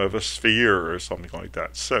volume of a sphere, or something like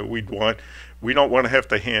that. So we don't want to have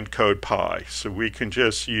to hand code pi, so we can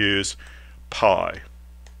just use pi.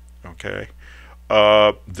 Okay,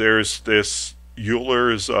 there's this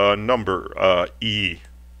Euler's number, E.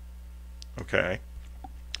 Okay,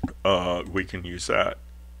 we can use that.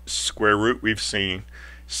 Square root we've seen.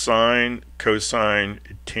 Sine, cosine,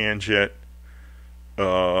 tangent,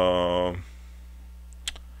 a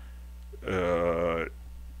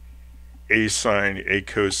sine, a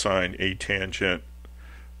cosine, a tangent.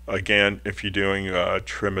 Again, if you're doing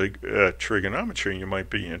trigonometry, you might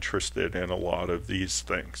be interested in a lot of these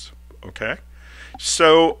things. Okay,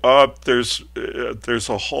 so there's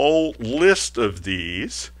a whole list of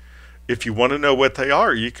these. If you want to know what they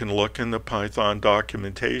are, you can look in the Python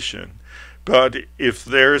documentation. But if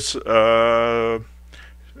there's some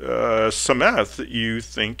math that you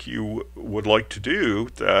think you would like to do,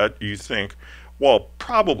 that you think, well,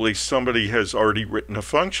 probably somebody has already written a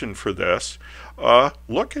function for this,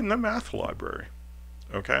 look in the math library.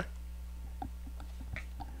 Okay?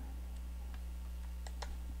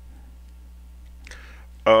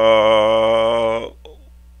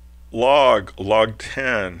 Log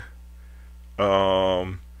 10.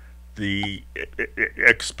 the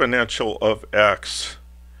exponential of x,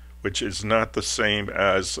 which is not the same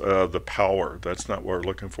as the power. That's not what we're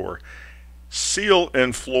looking for. Seal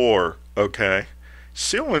and floor, okay?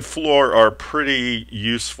 Seal and floor are pretty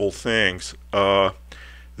useful things.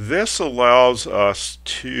 This allows us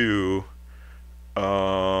to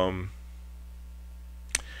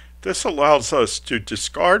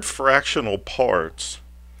discard fractional parts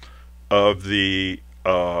of the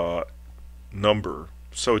number.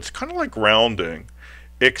 So it's kind of like rounding,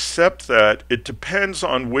 except that it depends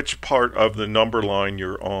on which part of the number line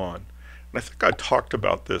you're on. And I think I talked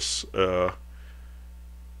about this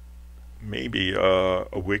maybe a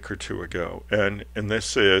week or two ago. And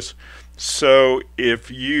this is, so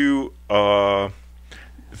if you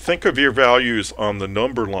think of your values on the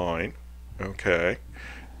number line, okay,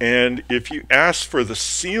 and if you ask for the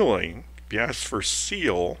ceiling, if you ask for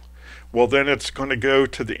seal, well, then it's going to go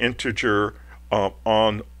to the integer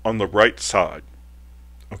on the right side.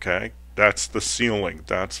 Okay, that's the ceiling,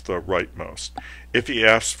 that's the rightmost. If you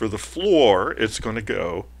ask for the floor, it's going to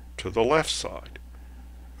go to the left side.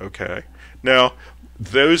 Okay, now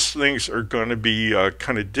those things are going to be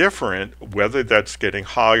kind of different. Whether that's getting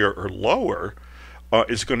higher or lower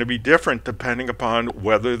is going to be different depending upon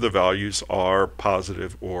whether the values are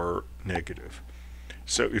positive or negative.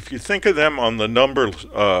 So if you think of them on the number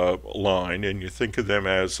line, and you think of them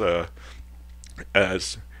as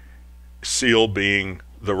seal being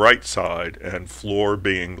the right side and floor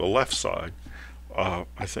being the left side,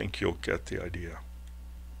 I think you'll get the idea.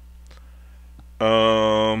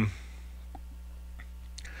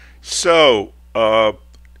 So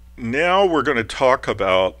now we're going to talk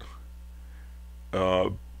about,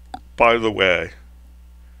 by the way,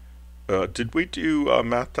 did we do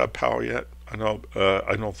math.power yet? I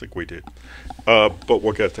don't think we did, but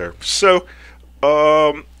we'll get there. So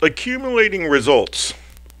accumulating results,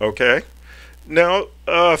 okay? Now,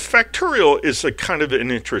 factorial is a kind of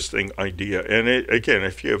an interesting idea, and again,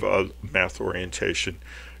 if you have a math orientation,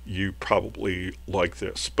 you probably like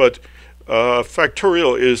this. But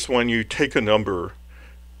factorial is when you take a number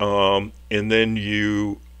and then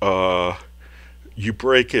you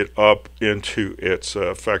break it up into its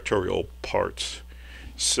factorial parts.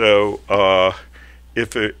 So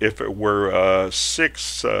if it were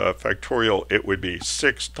 6 factorial, it would be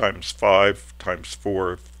 6 times 5 times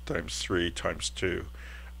 4 times 3 times 2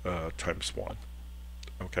 times 1.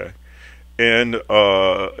 Okay, and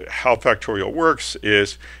how factorial works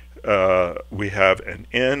is we have an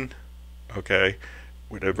n, okay,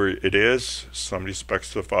 whatever it is, somebody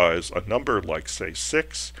specifies a number like, say,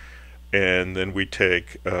 6, and then we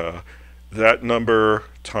take that number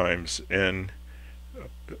times n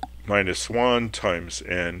minus 1 times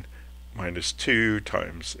n minus 2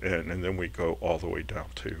 times n, and then we go all the way down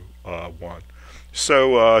to 1.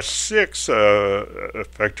 So 6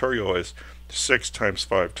 factorial is 6 times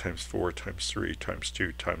 5 times 4 times 3 times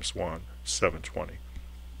 2 times 1, 720.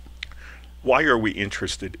 Why are we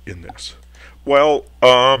interested in this? Well,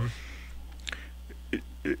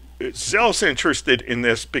 Zelle's interested in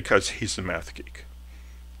this because he's a math geek.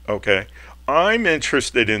 Okay, I'm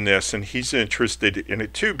interested in this, and he's interested in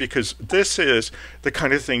it too, because this is the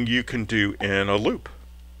kind of thing you can do in a loop.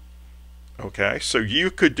 Okay, so you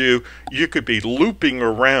could be looping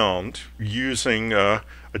around using a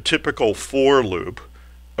typical for loop,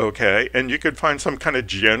 okay, and you could find some kind of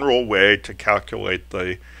general way to calculate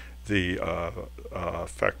the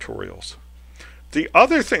factorials. The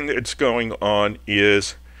other thing that's going on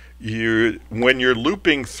is when you're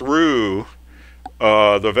looping through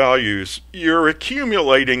the values, you're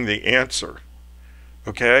accumulating the answer.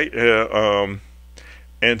 Okay,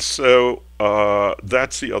 and so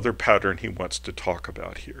that's the other pattern he wants to talk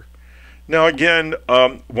about here. Now again,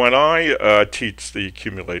 when I teach the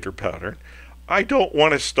accumulator pattern, I don't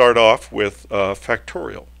want to start off with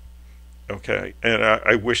factorial. Okay, and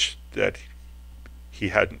I wish that he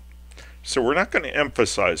hadn't. So we're not going to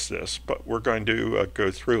emphasize this, but we're going to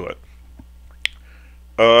go through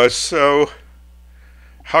it. So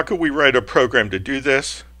how could we write a program to do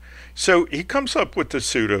this? So he comes up with the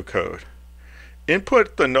pseudocode.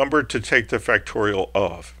 Input the number to take the factorial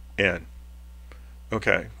of n.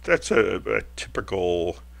 Okay, that's a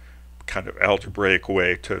typical kind of algebraic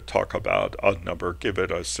way to talk about a number. Give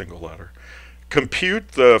it a single letter.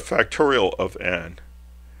 Compute the factorial of n.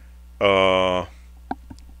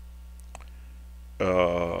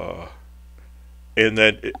 And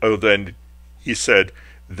then he said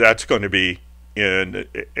that's going to be in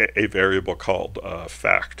a variable called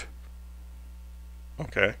fact.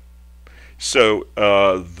 Okay, so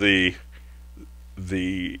the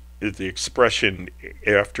the expression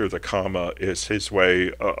after the comma is his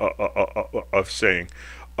way of saying,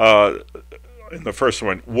 in the first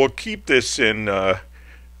one, we'll keep this in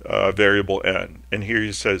variable n. And here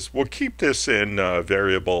he says, we'll keep this in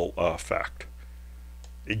variable fact.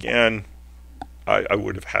 Again, I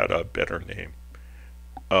would have had a better name.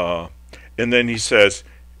 And then he says,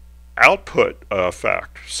 output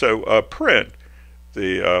fact. So print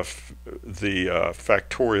the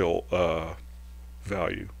factorial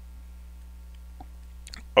value.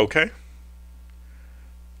 Okay.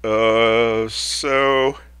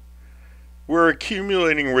 So we're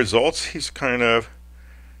accumulating results. He's kind of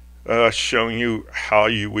showing you how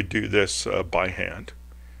you would do this by hand.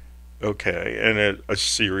 Okay, and a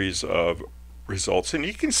series of results, and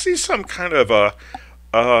you can see some kind of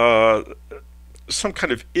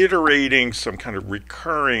iterating, some kind of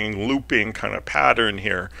recurring, looping kind of pattern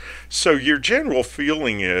here. So your general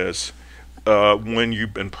feeling is, when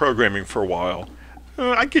you've been programming for a while,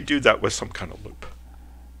 I could do that with some kind of loop.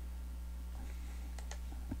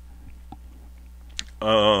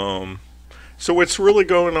 So what's really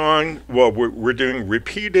going on? Well, we're doing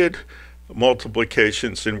repeated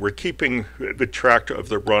multiplications, and we're keeping the track of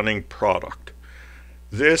the running product.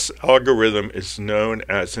 This algorithm is known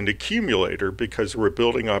as an accumulator because we're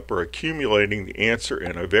building up or accumulating the answer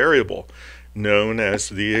in a variable known as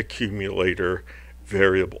the accumulator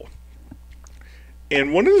variable.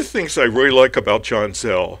 And one of the things I really like about John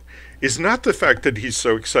Zelle is not the fact that he's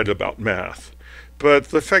so excited about math, but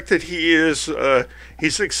the fact that he's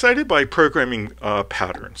excited by programming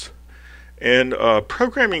patterns. And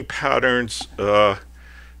programming patterns,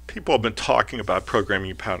 people have been talking about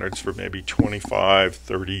programming patterns for maybe 25,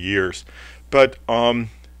 30 years. But the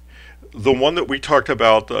one that we talked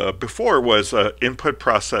about before was input,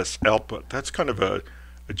 process, output. That's kind of a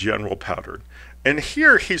general pattern. And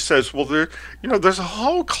here he says, well, there's a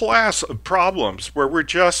whole class of problems where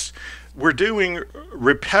we're doing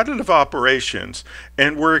repetitive operations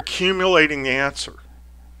and we're accumulating the answer.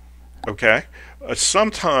 Okay?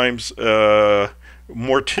 Sometimes,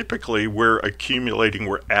 more typically, we're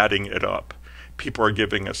adding it up. People are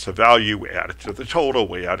giving us a value, we add it to the total,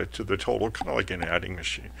 kind of like an adding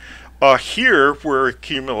machine. Here, we're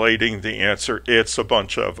accumulating the answer. It's a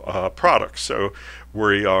bunch of products. So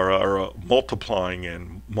we are multiplying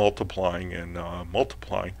and multiplying and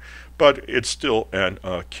multiplying, but it's still an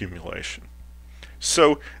accumulation.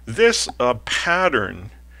 So this pattern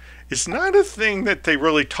is not a thing that they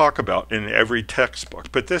really talk about in every textbook,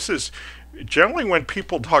 but this is generally when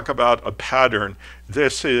people talk about a pattern,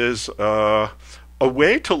 this is a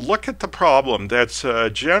way to look at the problem that's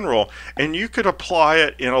general, and you could apply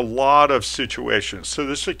it in a lot of situations. So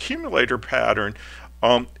this accumulator pattern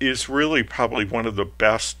is really probably one of the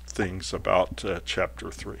best things about chapter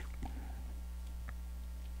 3.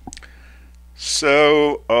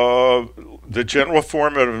 So the general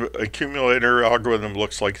form of accumulator algorithm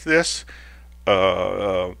looks like this.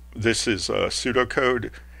 This is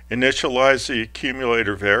pseudocode. Initialize the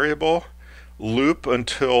accumulator variable, loop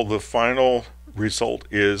until the final result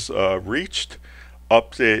is reached,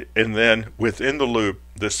 update, and then within the loop,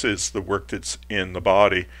 this is the work that's in the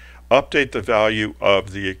body, update the value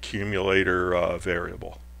of the accumulator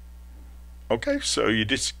variable. Okay, so you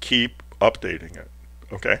just keep updating it.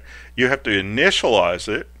 Okay, you have to initialize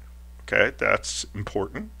it. Okay, that's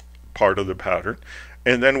important, part of the pattern.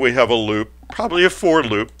 And then we have a loop, probably a for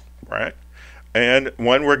loop, right? And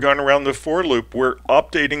when we're going around the for loop, we're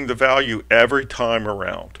updating the value every time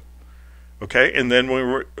around. Okay, and then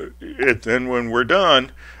when we're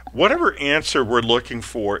done, whatever answer we're looking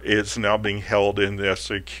for is now being held in this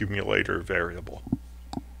accumulator variable.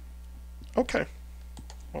 Okay,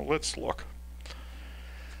 well, let's look.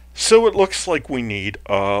 So it looks like we need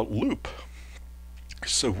a loop.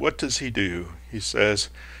 So what does he do? He says,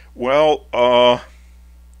 well,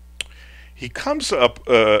 he comes up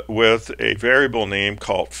with a variable name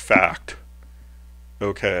called fact.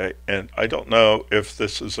 Okay, and I don't know if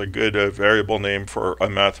this is a good variable name for a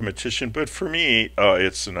mathematician, but for me,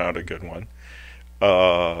 it's not a good one.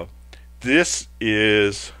 This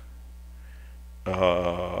is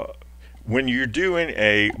when you're doing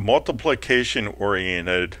a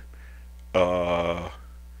multiplication-oriented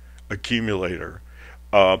accumulator,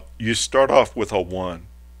 you start off with a 1.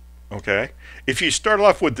 Okay, if you start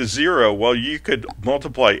off with the 0, well, you could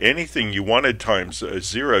multiply anything you wanted times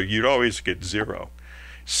 0. You'd always get 0.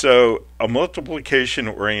 So a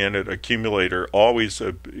multiplication-oriented accumulator always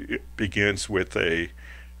begins with a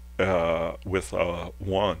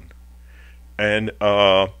 1, and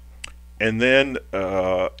then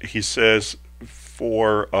he says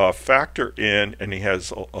for factor in, and he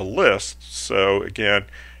has a list. So again,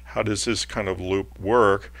 how does this kind of loop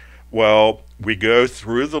work? Well, we go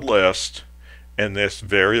through the list, and this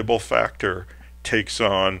variable factor takes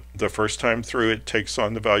on, the first time through, it takes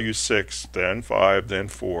on the value 6, then 5, then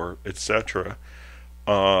 4, etc.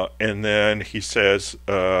 And then he says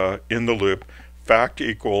in the loop, fact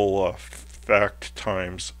equal fact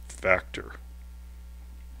times factor.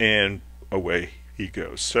 And away he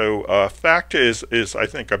goes. So fact is I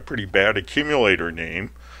think a pretty bad accumulator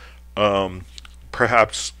name.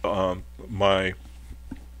 Perhaps my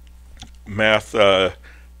math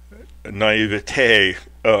naivete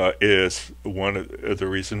is one of the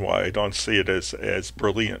reason why I don't see it as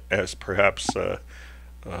brilliant as perhaps John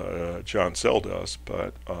Zelle does.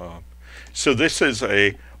 But so this is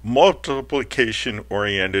a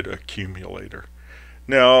multiplication-oriented accumulator.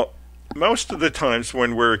 Now, most of the times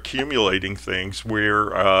when we're accumulating things, we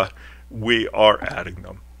are adding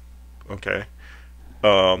them. Okay.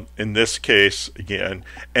 In this case, again,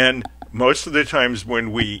 and most of the times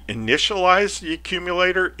when we initialize the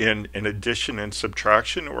accumulator in an addition and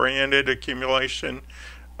subtraction oriented accumulation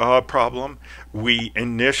problem, we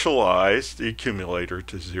initialize the accumulator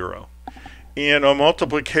to 0. In a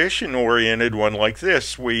multiplication oriented one like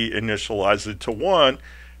this, we initialize it to 1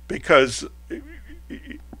 because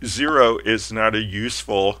 0 is not a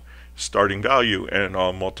useful starting value in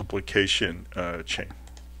a multiplication chain.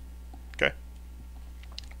 Okay,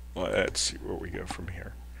 let's see where we go from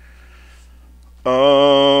here.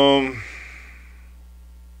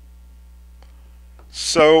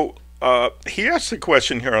 So he asks the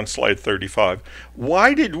question here on slide 35,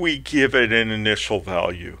 why did we give it an initial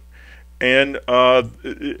value? And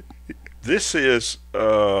this is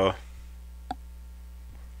an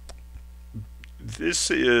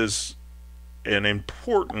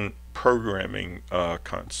important programming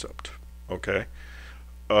concept. Okay,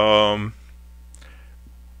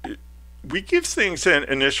 we give things an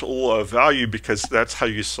initial value because that's how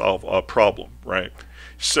you solve a problem, right?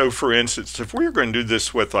 So for instance, if we were going to do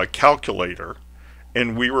this with a calculator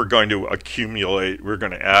and we were going to accumulate, we're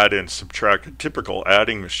going to add and subtract, a typical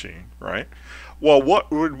adding machine, right? Well,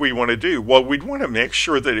 what would we want to do? Well, we'd want to make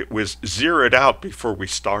sure that it was zeroed out before we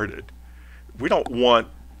started. We don't want,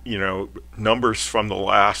 you know, numbers from the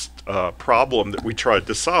last problem that we tried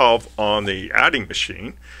to solve on the adding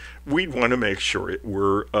machine. We'd want to make sure it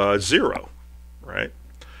were 0, right?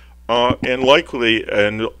 And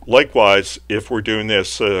likewise, if we're doing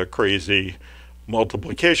this crazy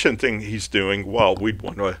multiplication thing he's doing, well, we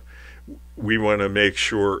want to make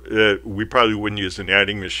sure that we probably wouldn't use an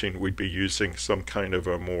adding machine. We'd be using some kind of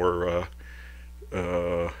a more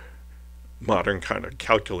modern kind of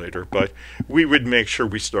calculator, but we would make sure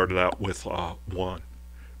we started out with 1.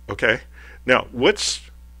 Okay, now what's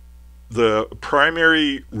the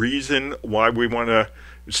primary reason why we want to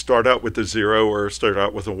start out with a 0 or start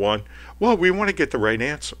out with a 1? Well, we want to get the right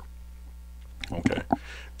answer. Okay.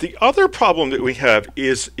 The other problem that we have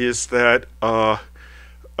is that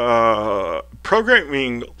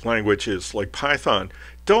programming languages like Python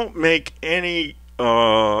don't make any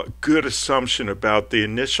good assumption about the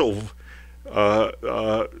initial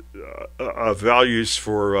values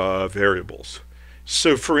for variables.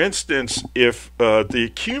 So for instance, if the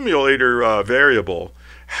accumulator variable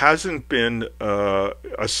hasn't been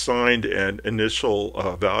assigned an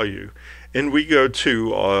initial value, and we go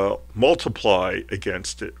to multiply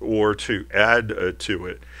against it or to add to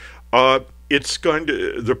it,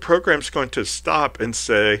 the program's going to stop and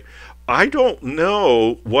say, I don't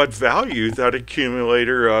know what value that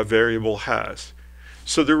accumulator variable has.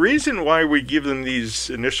 So the reason why we give them these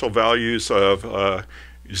initial values of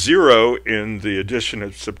 0 in the addition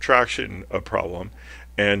and subtraction problem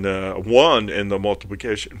and 1 in the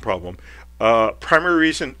multiplication problem, primary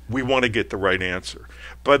reason, we want to get the right answer.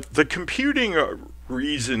 But the computing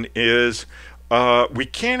reason is we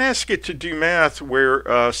can't ask it to do math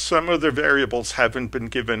where some of the variables haven't been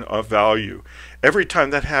given a value. Every time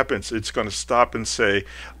that happens, it's going to stop and say,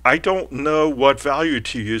 I don't know what value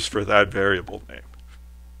to use for that variable name.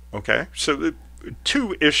 Okay, so the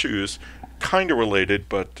two issues, kind of related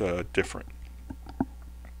but different.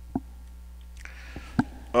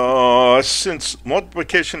 Since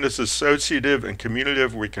multiplication is associative and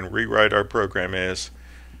commutative, we can rewrite our program as,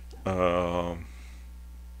 I'm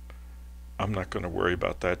not going to worry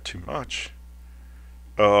about that too much.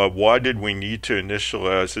 Why did we need to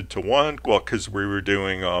initialize it to 1? Well, because we were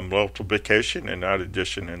doing multiplication and not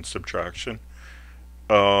addition and subtraction.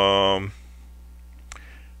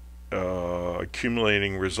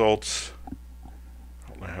 Accumulating results. I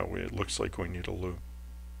don't know how it looks like we need a loop.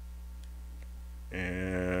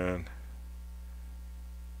 And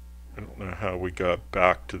I don't know how we got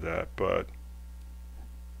back to that, but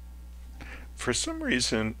For some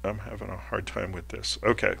reason, I'm having a hard time with this.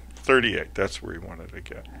 Okay, 38. That's where he wanted to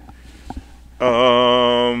get.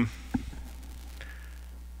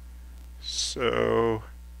 So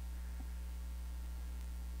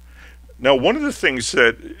now one of the things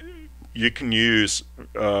that you can use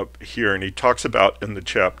here, and he talks about in the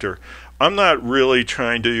chapter, I'm not really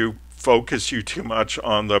trying to focus you too much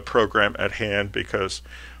on the program at hand because,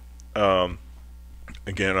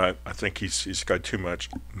 again, I think he's got too much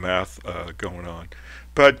math going on.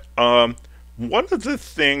 But one of the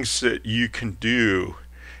things that you can do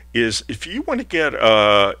is if you want to get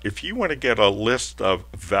a list of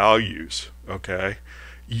values, okay,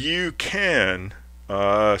 you can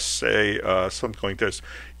say something like this.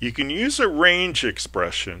 You can use a range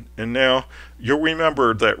expression, and now you'll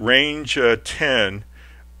remember that range 10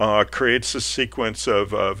 creates a sequence of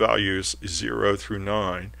values 0 through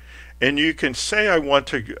 9, and you can say I want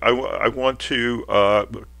to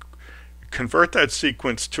convert that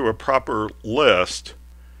sequence to a proper list.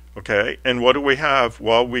 Okay, and what do we have?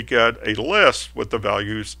 Well, we get a list with the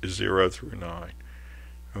values 0 through 9.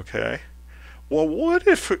 Okay, well, what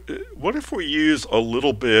if we use a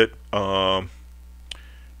little bit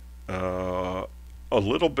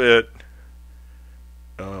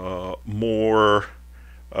more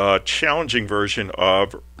challenging version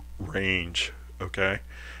of range? Okay,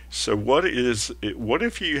 so what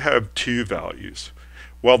if you have two values?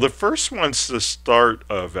 Well, the first one's the start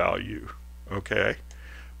value. Okay.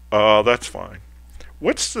 That's fine.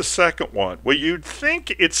 What's the second one? Well, you'd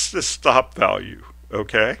think it's the stop value,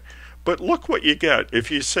 okay? But look what you get.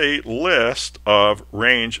 If you say list of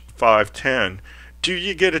range 5, 10, do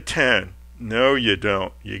you get a 10? No, you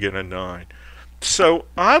don't. You get a 9. So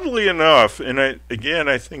oddly enough, and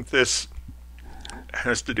I think this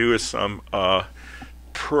has to do with some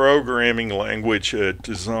programming language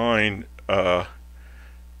design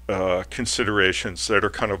considerations that are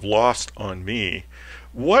kind of lost on me.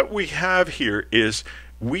 What we have here is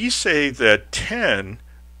we say that 10,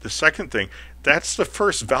 the second thing, that's the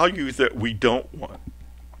first value that we don't want.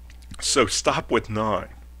 So stop with 9.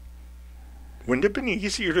 Wouldn't it have been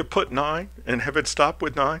easier to put 9 and have it stop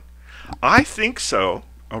with 9? I think so,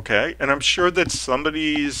 okay? And I'm sure that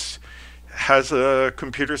somebody's has a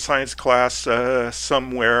computer science class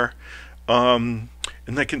somewhere, and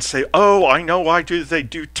they can say, oh, I know why they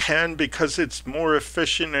do 10 because it's more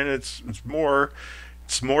efficient and it's more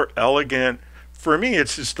elegant. For me,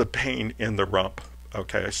 it's just a pain in the rump.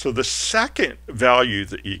 Okay, so the second value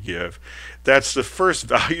that you give, that's the first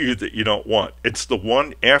value that you don't want. It's the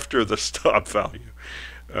one after the stop value.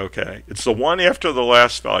 Okay, it's the one after the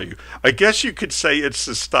last value. I guess you could say it's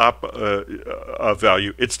the stop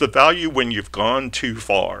value. It's the value when you've gone too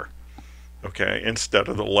far. Okay, instead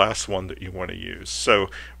of the last one that you want to use. So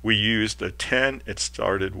we used a 10. It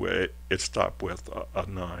stopped with a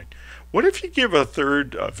 9. What if you give a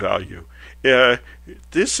third value?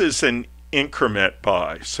 This is an increment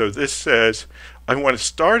by. So this says I want to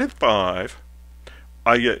start at 5.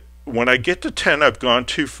 When I get to 10, I've gone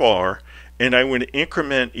too far, and I want to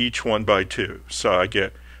increment each one by 2. So I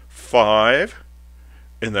get 5,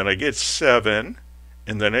 and then I get 7,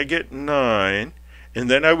 and then I get 9, and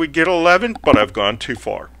then I would get 11, but I've gone too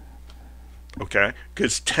far. Okay,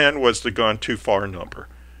 because 10 was the gone too far number,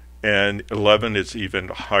 and 11 is even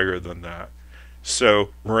higher than that.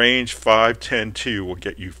 So range 5, 10, 2 will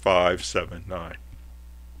get you 5, 7, 9.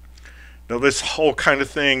 Now this whole kind of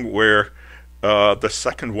thing where the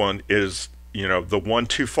second one is, the one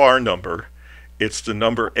too far number, it's the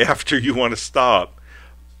number after you want to stop.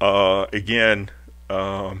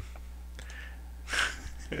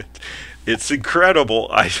 It's incredible.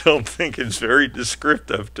 I don't think it's very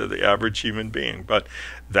descriptive to the average human being, but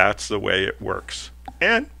that's the way it works.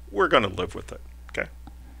 And we're going to live with it. Okay.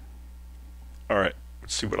 All right.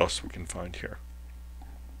 Let's see what else we can find here.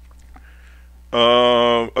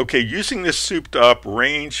 Okay, using this souped up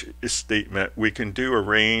range statement, we can do a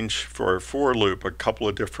range for a for loop a couple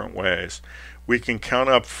of different ways. We can count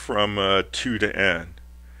up from 2 to n.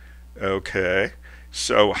 Okay,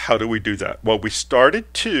 so how do we do that? Well, we start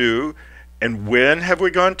at 2, and when have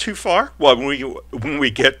we gone too far? Well, when we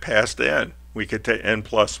get past n, we get to n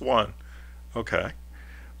plus 1. Okay,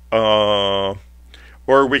 or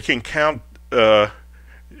we can count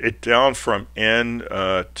it down from n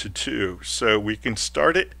to 2. So we can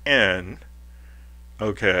start at n.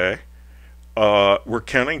 Okay, we're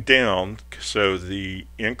counting down, so the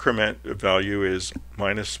increment value is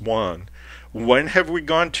 -1. When have we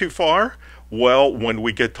gone too far? Well, when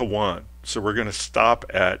we get to 1. So we're going to stop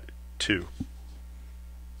at 2.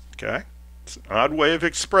 Okay, it's an odd way of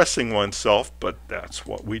expressing oneself, but that's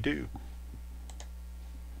what we do.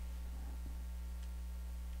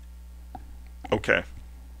 Okay,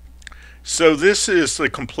 so this is the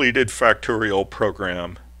completed factorial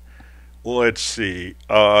program. Let's see.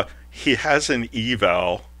 He has an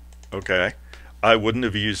eval. Okay, I wouldn't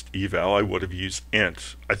have used eval. I would have used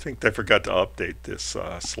int. I think they forgot to update this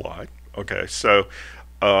slide. Okay, so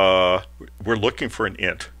we're looking for an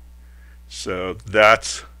int. So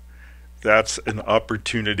that's an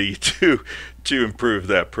opportunity to improve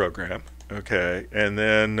that program. Okay, and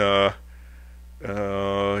then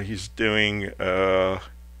he's doing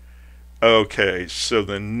okay, so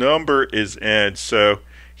the number is n, so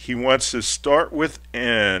he wants to start with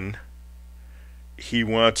n. He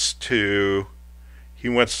wants to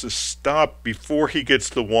stop before he gets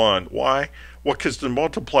to 1. Why? Well, because to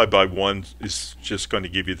multiply by 1 is just going to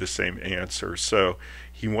give you the same answer. So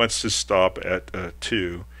he wants to stop at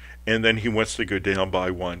 2, and then he wants to go down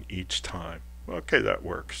by 1 each time. Okay, that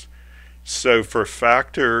works. So for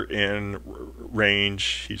factor in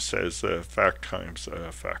range, he says fact times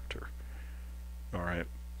factor. All right.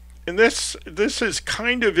 And this is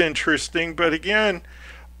kind of interesting, but again,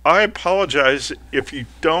 I apologize if you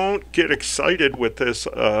don't get excited with this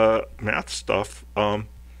math stuff.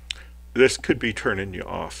 This could be turning you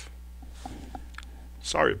off.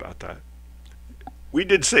 Sorry about that. We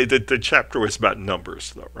did say that the chapter was about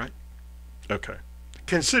numbers, though, right? Okay.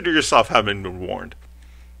 Consider yourself having been warned.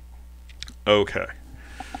 Okay.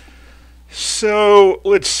 So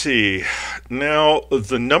let's see. Now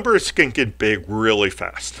the numbers can get big really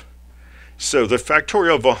fast. So the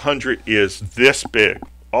factorial of 100 is this big,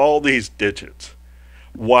 all these digits.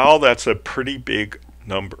 Wow, that's a pretty big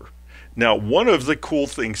number. Now, one of the cool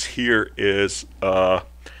things here is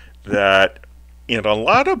that in a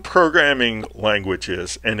lot of programming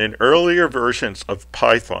languages and in earlier versions of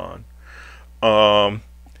Python,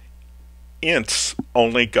 ints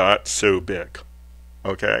only got so big.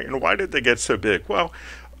 Okay, and why did they get so big? Well,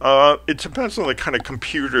 it depends on the kind of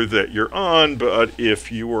computer that you're on, but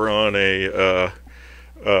if you were on a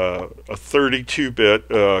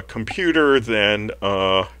 32-bit computer, then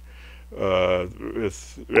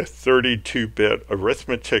with 32-bit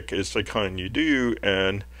arithmetic is the kind you do,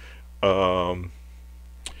 and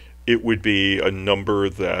it would be a number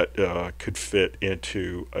that could fit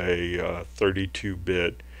into a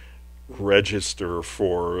 32-bit register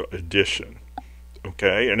for addition.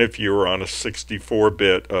 Okay, and if you were on a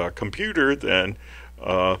 64-bit computer, then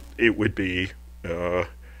it would be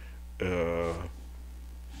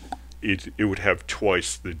it would have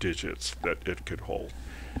twice the digits that it could hold.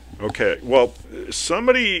 Okay, well,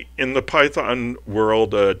 somebody in the Python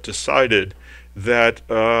world decided that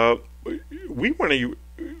we want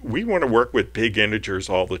to work with big integers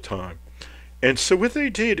all the time, and so what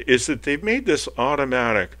they did is that they made this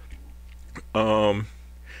automatic.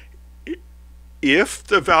 If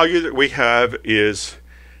the value that we have is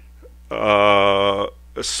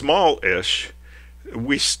small-ish,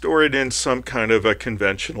 we store it in some kind of a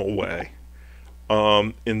conventional way,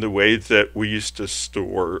 in the way that we used to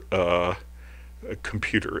store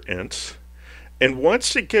computer ints. And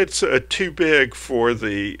once it gets too big for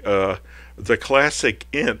the classic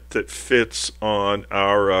int that fits on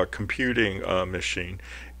our computing machine,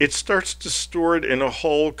 it starts to store it in a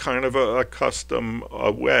whole kind of a custom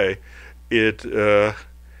way. It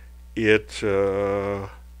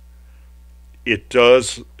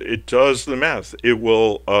does the math. It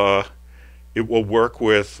will work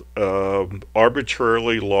with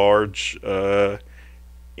arbitrarily large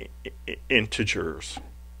integers.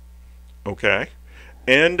 Okay,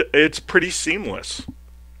 and it's pretty seamless.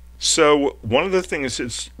 So one of the things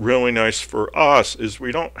that's really nice for us is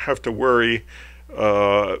we don't have to worry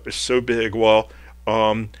so big. Well,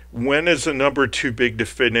 when is a number too big to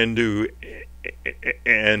fit into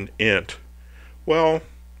an int? Well,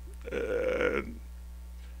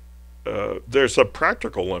 there's a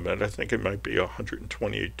practical limit. I think it might be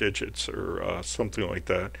 128 digits or something like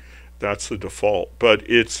that. That's the default, but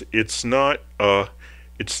it's not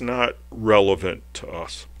relevant to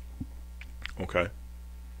us. Okay.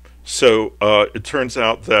 So it turns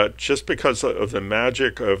out that just because of the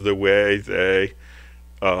magic of the way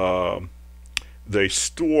they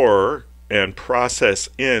store and process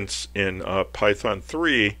ints in Python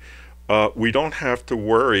 3, we don't have to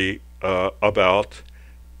worry about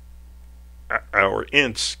our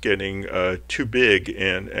ints getting too big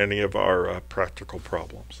in any of our practical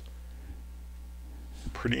problems.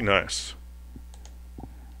 Pretty nice.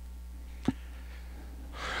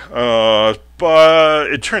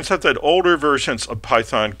 But it turns out that older versions of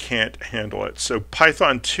Python can't handle it. So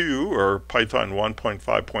Python 2 or Python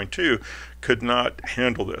 1.5.2 could not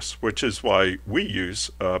handle this, which is why we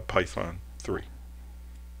use Python 3.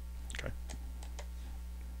 Okay.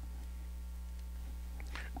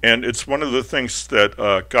 And it's one of the things that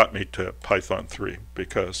got me to Python 3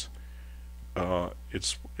 because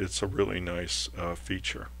it's a really nice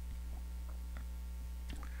feature.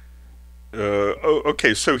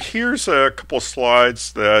 Okay, so here's a couple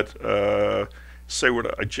slides that say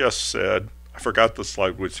what I just said. I forgot the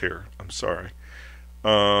slide was here. I'm sorry.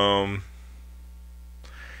 Um,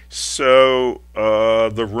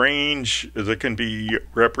 the range that can be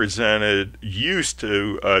represented used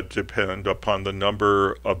to depend upon the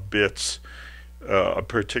number of bits a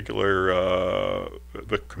particular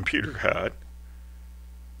the computer had.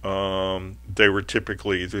 They were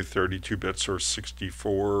typically either 32 bits or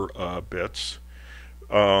 64 bits.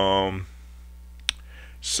 Um,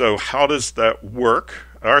 so how does that work?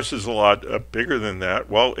 Ours is a lot bigger than that.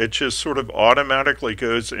 Well, it just sort of automatically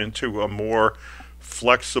goes into a more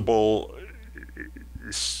flexible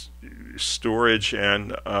storage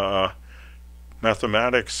and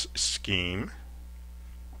mathematics scheme.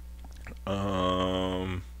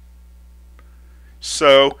 Um,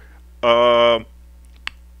 so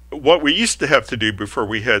what we used to have to do before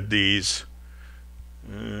we had these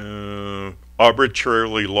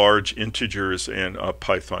arbitrarily large integers in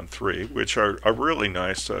Python 3, which are a really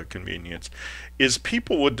nice convenience, is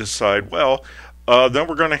people would decide, well, then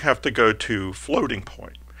we're going to have to go to floating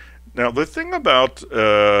point. Now, the thing about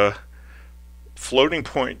floating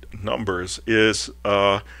point numbers is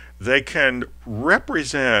they can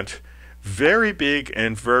represent very big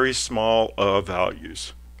and very small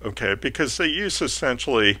values, okay, because they use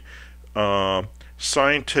essentially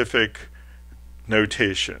scientific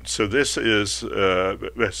notation. So this is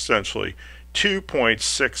essentially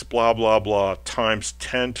 2.6 blah blah blah times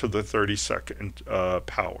 10 to the 32nd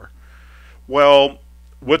power. Well,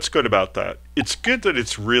 what's good about that? It's good that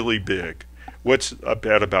it's really big. What's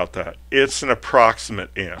bad about that? It's an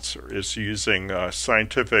approximate answer. It's using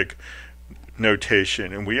scientific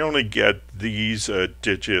notation, and we only get these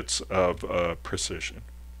digits of precision.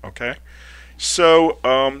 Okay? So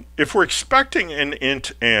if we're expecting an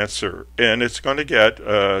int answer, and it's going to get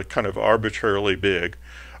kind of arbitrarily big,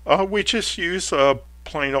 we just use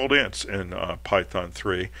plain old ints in Python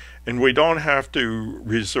 3, and we don't have to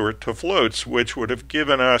resort to floats, which would have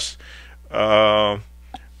given us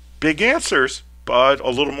big answers, but a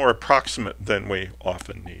little more approximate than we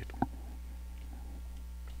often need.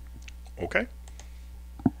 Okay?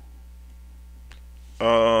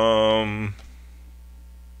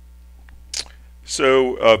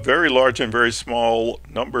 So very large and very small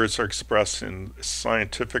numbers are expressed in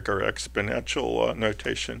scientific or exponential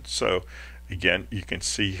notation. So again, you can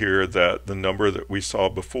see here that the number that we saw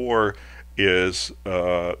before is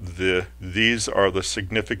these are the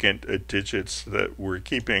significant digits that we're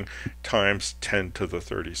keeping times 10 to the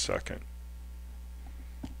 32nd.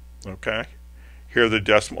 Okay? Here the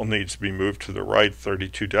decimal needs to be moved to the right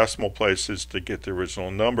 32 decimal places to get the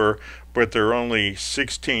original number, but there are only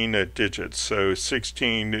 16 digits, so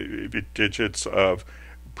 16 digits of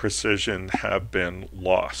precision have been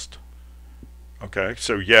lost. Okay,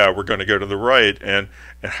 so yeah, we're going to go to the right, and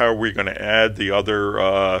how are we going to add the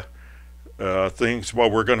other things?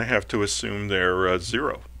 Well, we're going to have to assume they're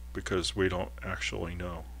 0, because we don't actually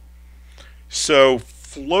know. So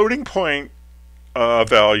floating point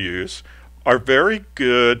values are very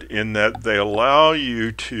good in that they allow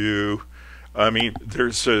you to, I mean,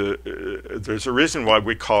 there's a reason why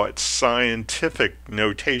we call it scientific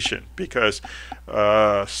notation, because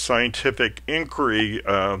scientific inquiry,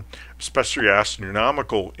 especially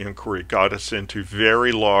astronomical inquiry, got us into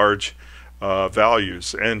very large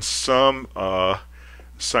values, and some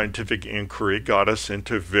scientific inquiry got us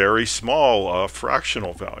into very small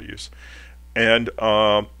fractional values. And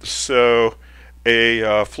so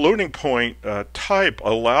a floating point type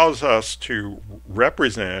allows us to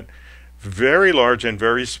represent very large and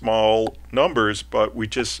very small numbers, but we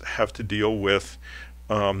just have to deal with,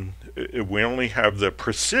 we only have the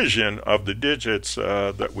precision of the digits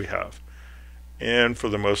that we have. And for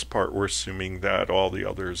the most part, we're assuming that all the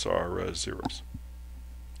others are zeros.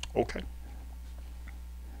 Okay.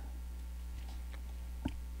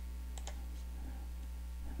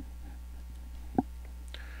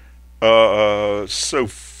 So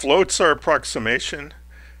floats are approximation.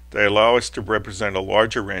 They allow us to represent a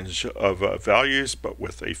larger range of values, but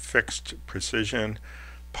with a fixed precision.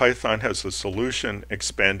 Python has a solution,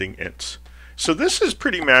 expanding ints. So this is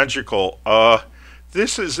pretty magical.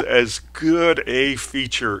 This is as good a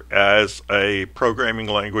feature as a programming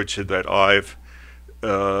language that I've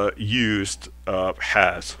used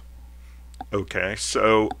has. Okay,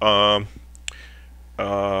 so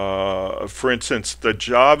for instance, the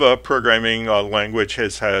Java programming language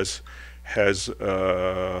has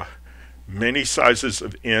many sizes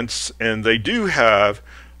of ints, and they do have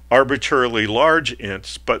arbitrarily large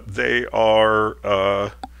ints, but they are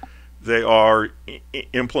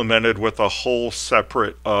implemented with a whole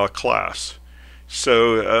separate class.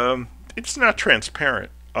 So it's not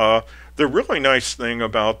transparent. The really nice thing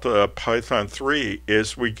about the Python 3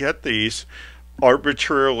 is we get these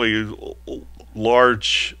arbitrarily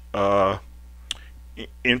large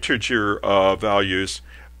integer values,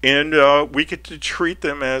 and we get to treat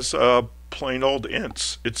them as plain old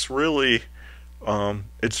ints. It's really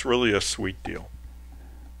a sweet deal.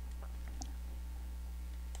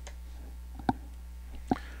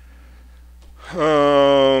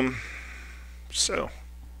 So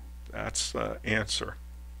that's the answer.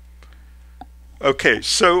 Okay,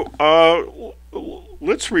 so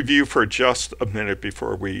let's review for just a minute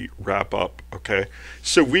before we wrap up. Okay,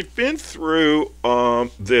 so we've been through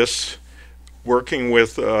this working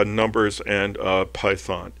with numbers and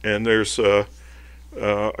Python, and there's a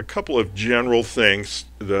couple of general things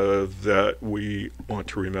that we want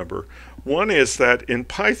to remember. One is that in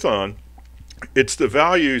Python, it's the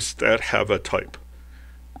values that have a type.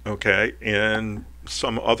 Okay, in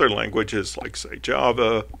some other languages like say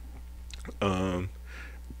Java,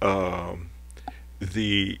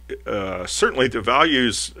 certainly the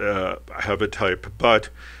values have a type, but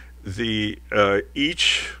the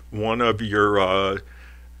each one of your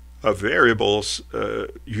variables,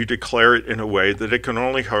 you declare it in a way that it can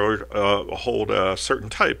only hold a certain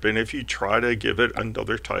type, and if you try to give it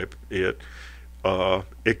another type, it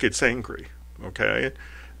gets angry. Okay,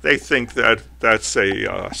 they think that that's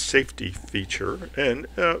a safety feature, and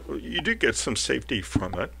you do get some safety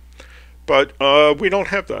from it, but we don't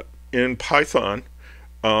have that in Python.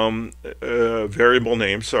 Variable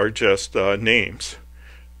names are just names,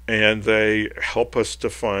 and they help us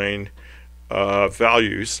define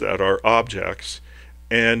values that are objects,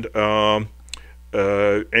 and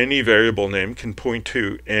any variable name can point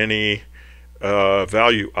to any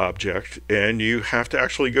value object, and you have to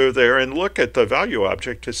actually go there and look at the value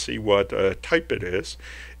object to see what type it is.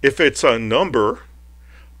 If it's a number,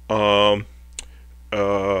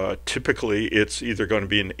 typically it's either going to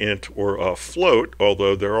be an int or a float,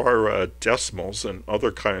 although there are decimals and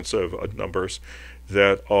other kinds of numbers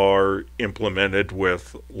that are implemented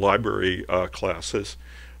with library classes,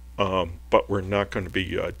 but we're not going to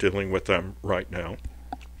be dealing with them right now.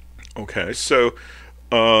 Okay, so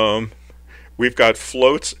we've got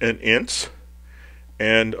floats and ints,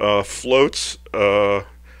 and floats are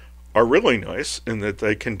really nice in that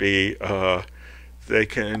they can be they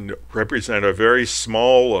can represent a very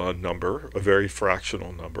small number, a very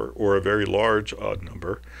fractional number, or a very large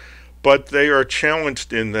number, but they are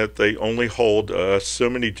challenged in that they only hold so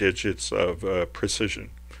many digits of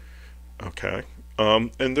precision. Okay,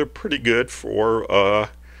 and they're pretty good for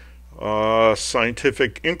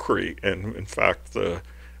scientific inquiry, and in fact the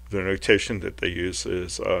notation that they use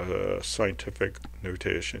is scientific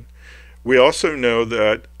notation. We also know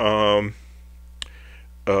that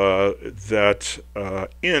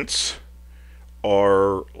ints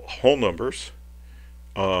are whole numbers.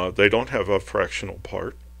 They don't have a fractional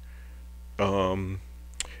part. And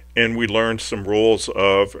we learned some rules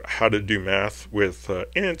of how to do math with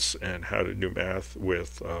ints and how to do math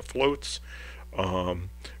with floats.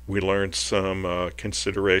 We learned some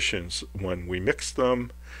considerations when we mix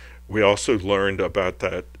them. We also learned about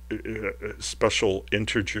that special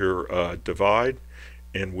integer divide,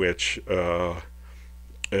 in which kind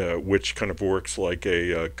of works like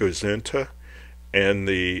a goes into, and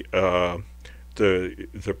the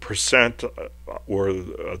percent or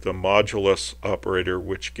the modulus operator,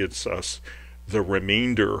 which gives us the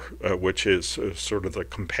remainder, which is sort of the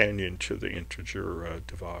companion to the integer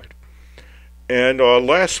divide. And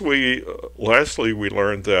lastly, we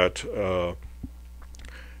learned that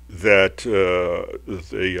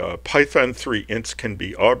the Python 3 ints can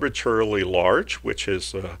be arbitrarily large, which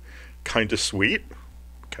is kind of sweet.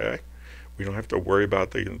 Okay, we don't have to worry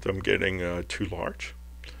about them getting too large.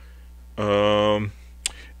 And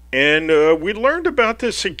we learned about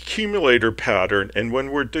this accumulator pattern, and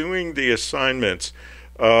when we're doing the assignments,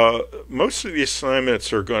 most of the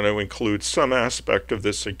assignments are going to include some aspect of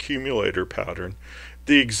this accumulator pattern.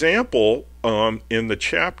 The example in the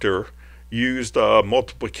chapter used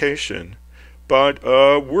multiplication, but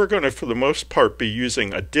we're going to, for the most part, be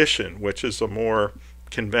using addition, which is a more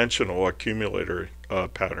conventional accumulator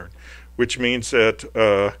pattern, which means that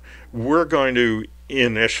we're going to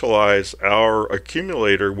initialize our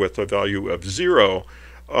accumulator with a value of 0,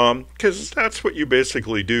 because that's what you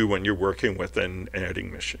basically do when you're working with an adding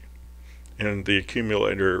machine. And the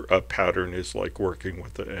accumulator pattern is like working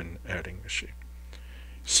with an adding machine.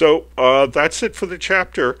 So that's it for the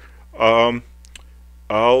chapter. Um,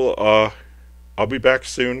 I'll be back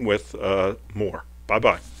soon with more. Bye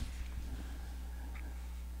bye.